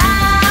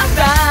my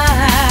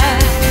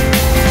right.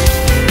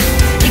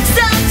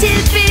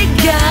 Exalted be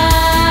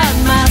God,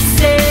 my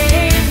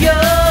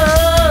Savior.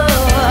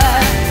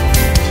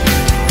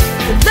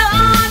 The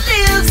Lord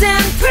lives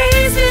and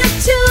praise be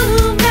to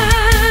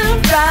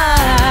my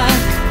right.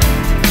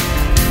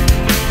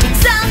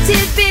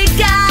 Exalted be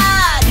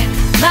God,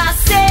 my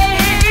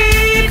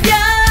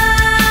Savior,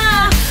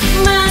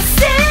 my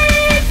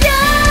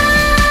Savior.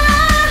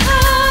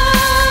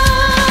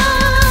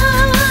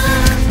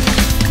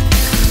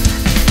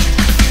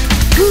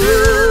 Ooh,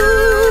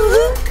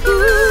 ooh,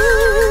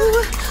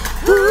 ooh,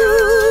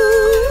 ooh,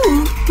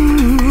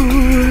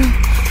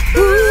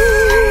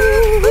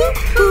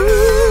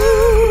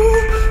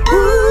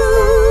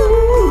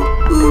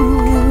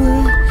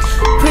 ooh.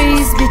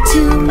 Praise be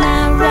to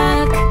my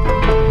rock.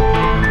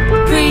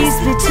 Praise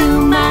be to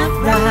my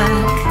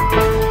rock.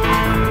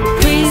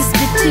 Praise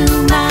be to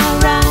my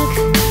rock.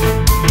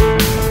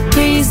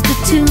 Praise be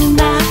to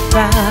my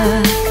rock.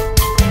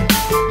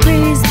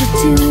 Praise be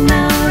to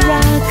my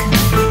rock.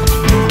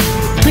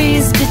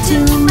 Praise be to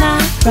my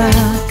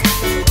rock.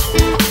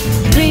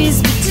 Praise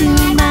be to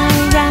my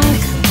rock.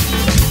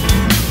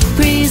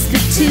 Praise be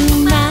to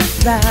my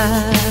rock.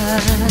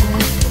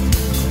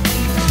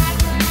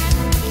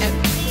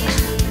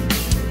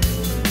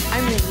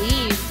 I'm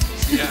relieved.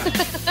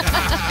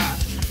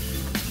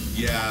 Yeah.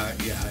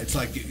 Yeah. It's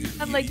like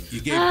I'm like,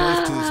 you gave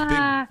birth to this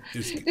big.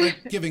 It's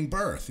like giving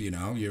birth. You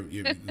know,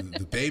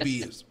 the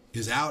baby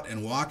is out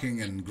and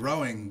walking and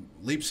growing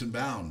leaps and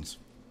bounds.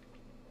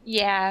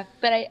 Yeah,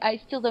 but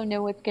I still don't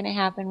know what's going to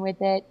happen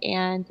with it,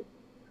 and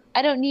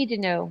I don't need to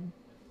know.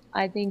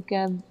 I think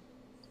I'm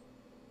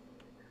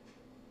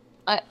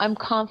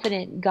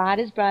confident God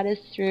has brought us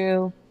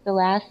through the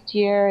last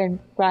year and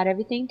brought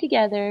everything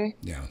together.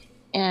 Yeah.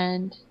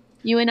 And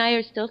you and I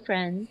are still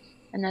friends,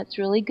 and that's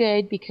really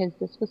good because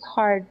this was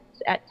hard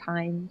at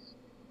times,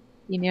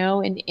 you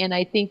know, and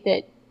I think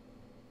that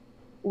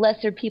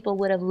lesser people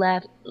would have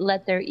let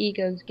their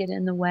egos get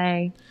in the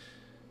way.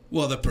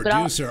 Well, the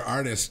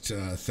producer-artist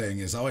thing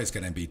is always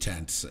going to be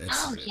tense.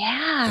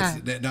 Yeah.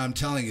 No, I'm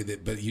telling you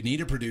that, but you need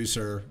a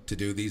producer to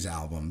do these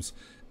albums,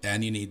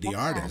 and you need the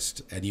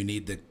artist, and you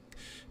need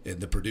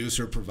the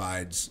producer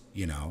provides,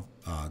 you know,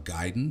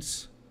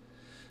 guidance.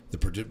 The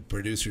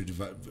producer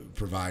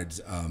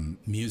provides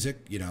music,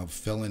 you know,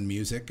 fill-in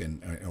music,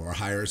 or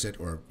hires it,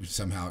 or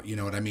somehow, you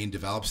know what I mean,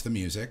 develops the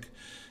music,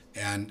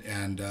 and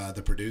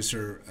the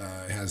producer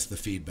has the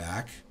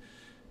feedback.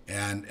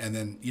 And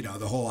then, you know,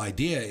 the whole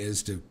idea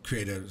is to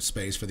create a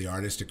space for the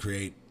artist to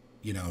create,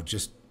 you know,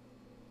 just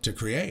to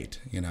create,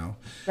 you know.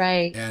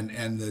 Right.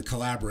 And the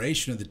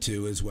collaboration of the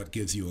two is what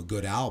gives you a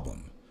good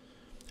album.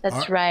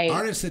 That's right.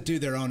 Artists that do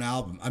their own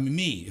album, I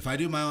mean, if I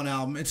do my own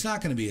album, it's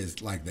not going to be as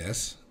great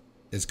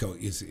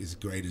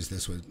as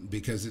this was,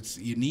 because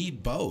you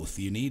need both.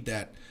 You need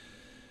that,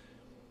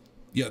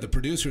 you know, the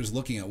producer is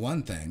looking at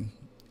one thing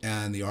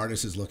and the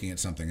artist is looking at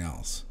something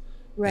else.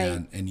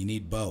 Right. and you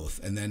need both,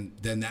 and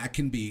then that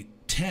can be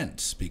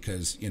tense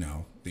because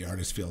the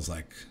artist feels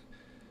like,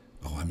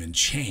 oh, I'm in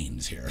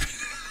chains here.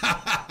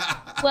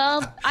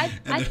 Well, I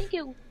think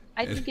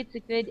it's a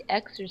good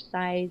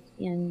exercise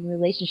in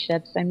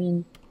relationships. I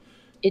mean,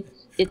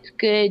 it's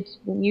good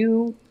when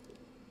you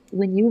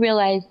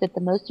realize that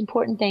the most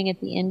important thing at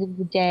the end of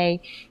the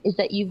day is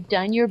that you've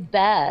done your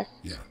best,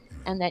 Yeah.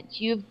 and that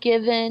you've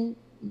given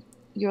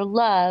your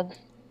love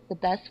the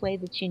best way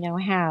that you know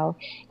how,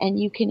 and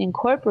you can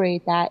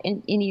incorporate that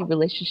in any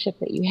relationship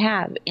that you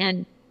have.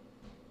 And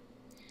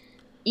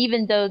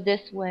even though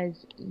this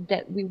was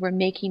that we were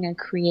making a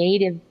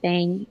creative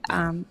thing,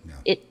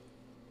 it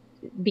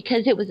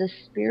because it was a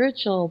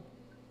spiritual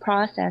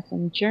process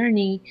and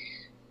journey,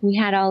 we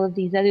had all of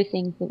these other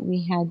things that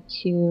we had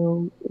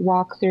to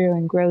walk through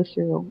and grow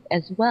through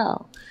as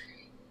well.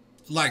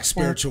 Like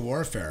spiritual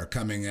warfare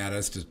coming at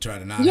us to try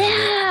to not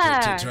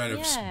to try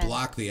to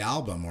block the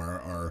album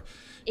or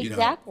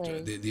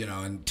exactly.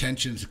 And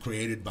tensions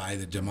created by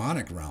the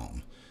demonic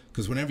realm.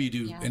 Because whenever you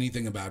do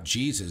anything about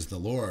Jesus, the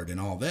Lord, and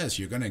all this,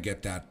 you're going to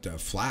get that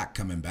flack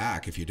coming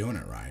back if you're doing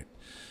it right.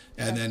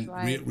 And That's then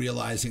right.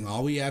 realizing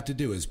all we have to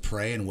do is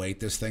pray and wait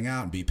this thing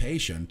out and be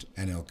patient,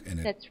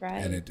 That's right.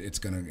 and it's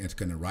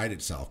gonna right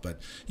itself.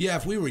 But yeah,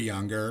 if we were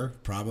younger,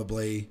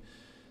 probably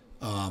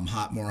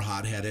more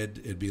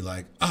hot-headed, it'd be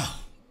like,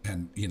 oh,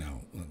 and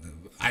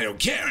I don't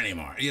care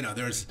anymore.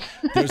 There's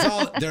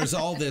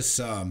all this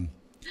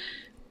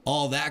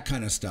all that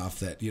kind of stuff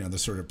that the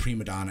sort of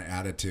prima donna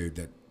attitude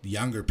that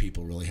younger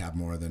people really have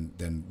more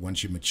than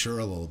once you mature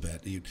a little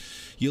bit.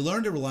 You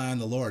learn to rely on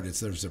the Lord.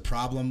 There's a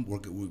problem,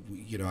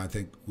 I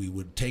think we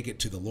would take it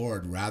to the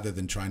Lord rather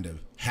than trying to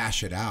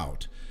hash it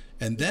out.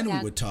 And then we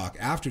would talk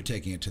after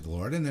taking it to the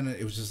Lord. And then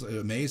it was just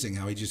amazing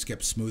how he just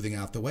kept smoothing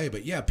out the way.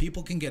 But yeah,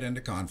 people can get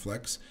into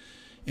conflicts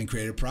in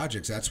creative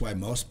projects. That's why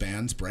most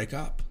bands break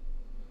up.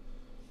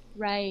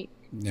 Right.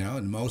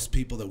 And most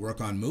people that work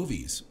on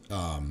movies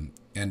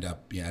end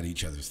up at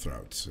each other's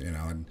throats,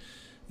 and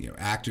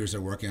actors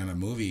are working on a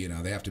movie,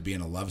 they have to be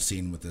in a love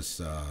scene with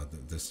this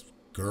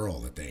girl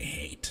that they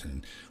hate,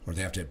 or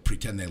they have to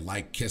pretend they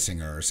like kissing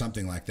her or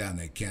something like that, and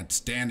they can't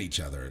stand each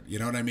other. You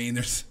know what I mean?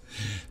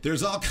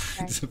 There's all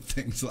kinds of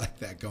things like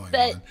that going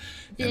on.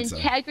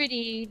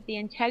 The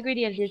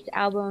integrity of this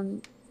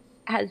album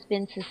has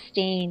been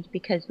sustained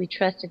because we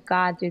trusted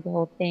God through the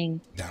whole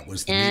thing. That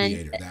was the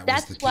mediator.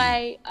 That's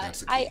why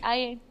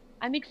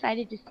I'm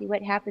excited to see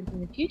what happens in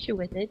the future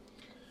with it,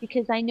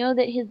 because I know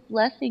that His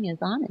blessing is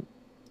on it.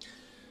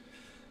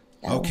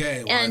 So,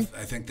 okay, well, and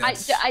I think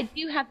that's... I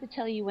do have to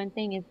tell you one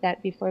thing is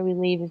that before we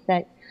leave is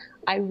that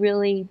I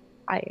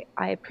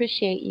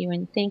appreciate you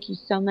and thank you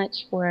so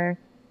much for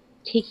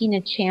taking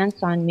a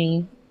chance on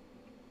me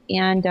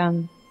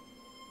and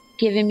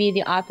giving me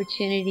the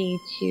opportunity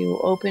to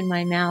open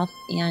my mouth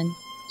and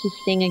to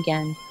sing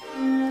again.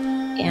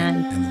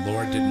 And the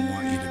Lord didn't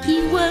want you to be.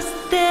 He was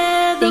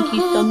there the thank you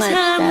so much,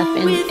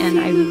 Zeph, and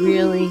I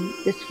really,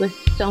 this was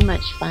so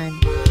much fun.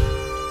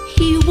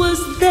 He was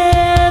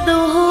there the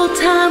whole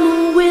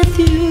time with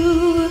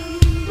you.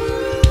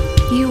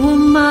 You were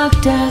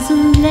marked as a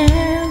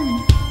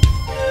lamb,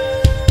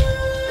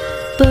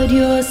 but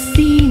you're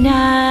seen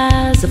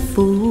as a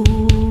fool.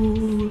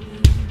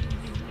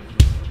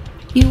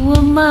 You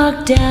were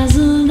marked as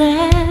a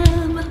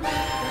lamb,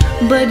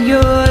 but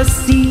you're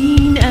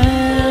seen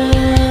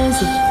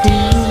as a fool.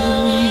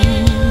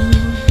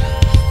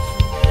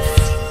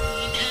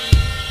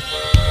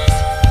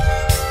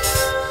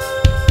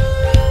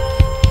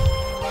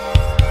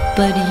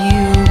 But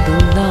you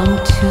belong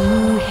to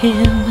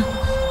Him,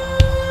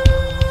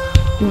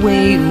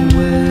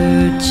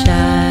 wayward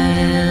child.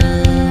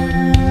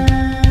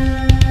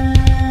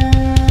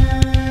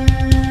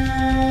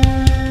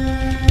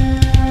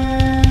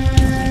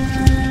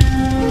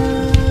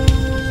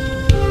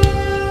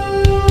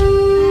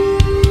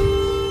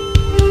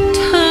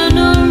 Turn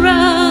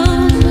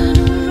around,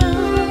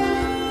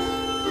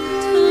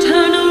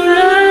 turn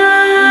around,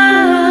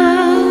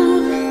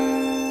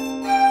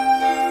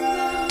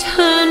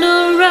 turn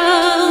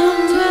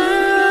around,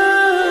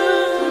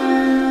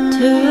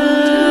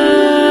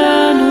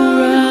 turn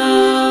around.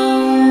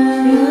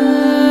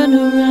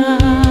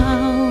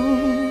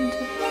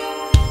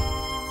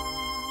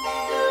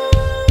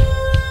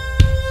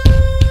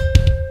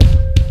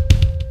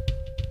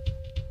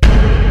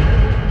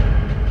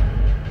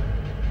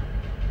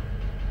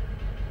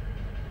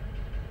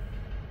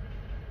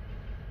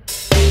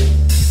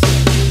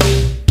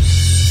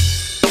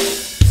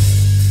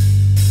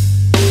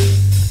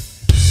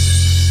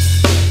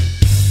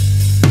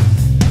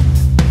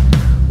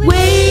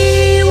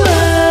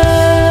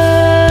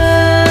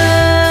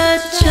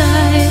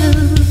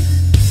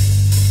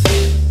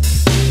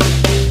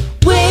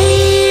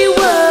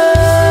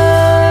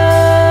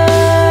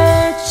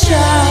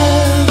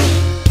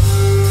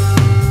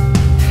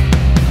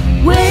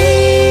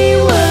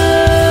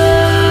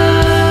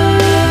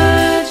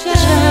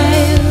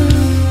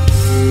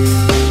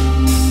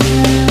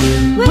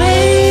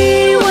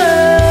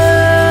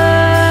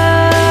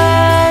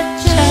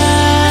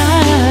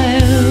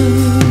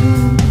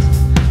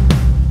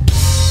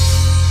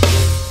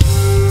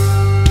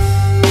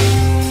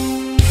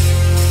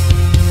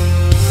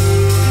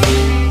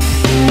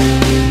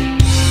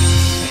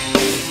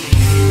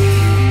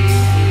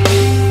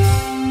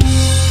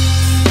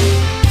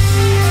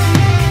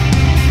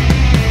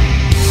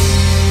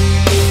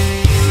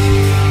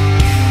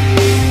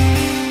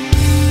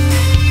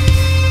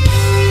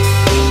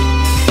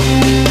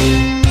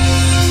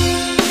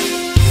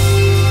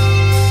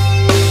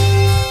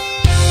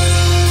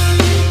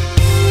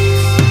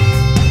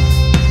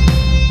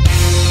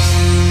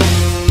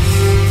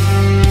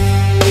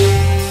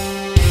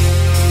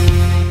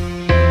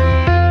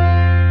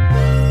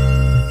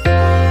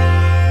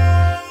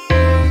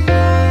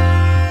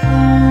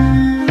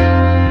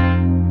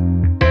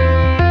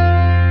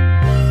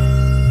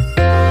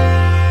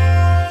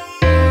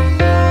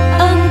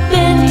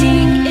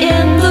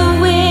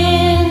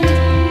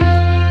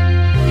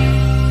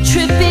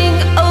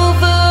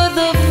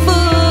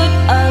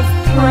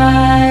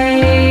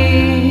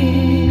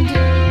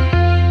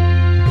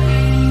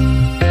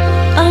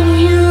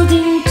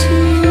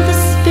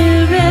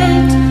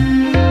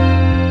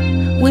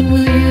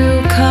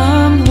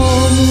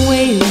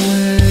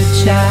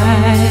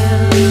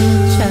 child,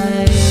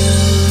 child,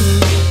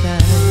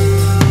 child.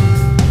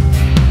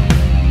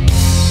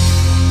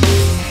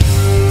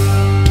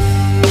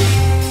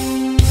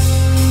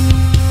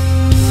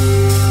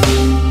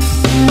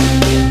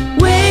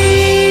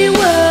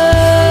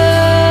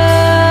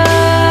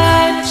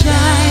 Wayward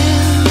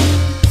child,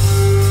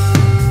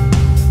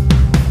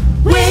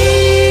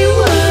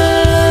 wayward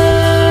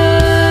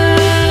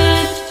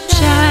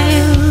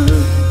child,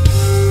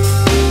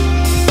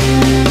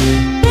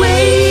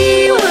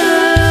 wayward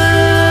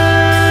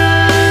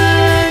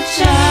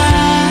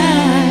child.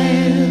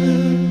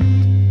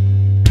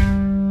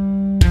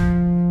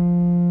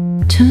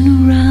 Turn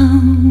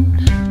around,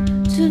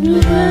 turn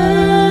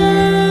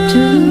around,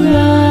 turn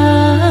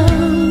around,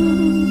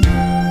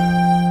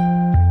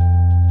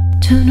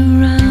 turn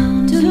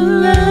around, turn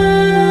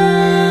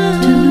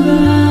around, turn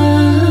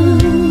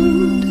around,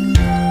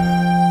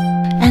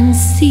 and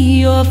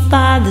see your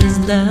father's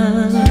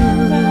love.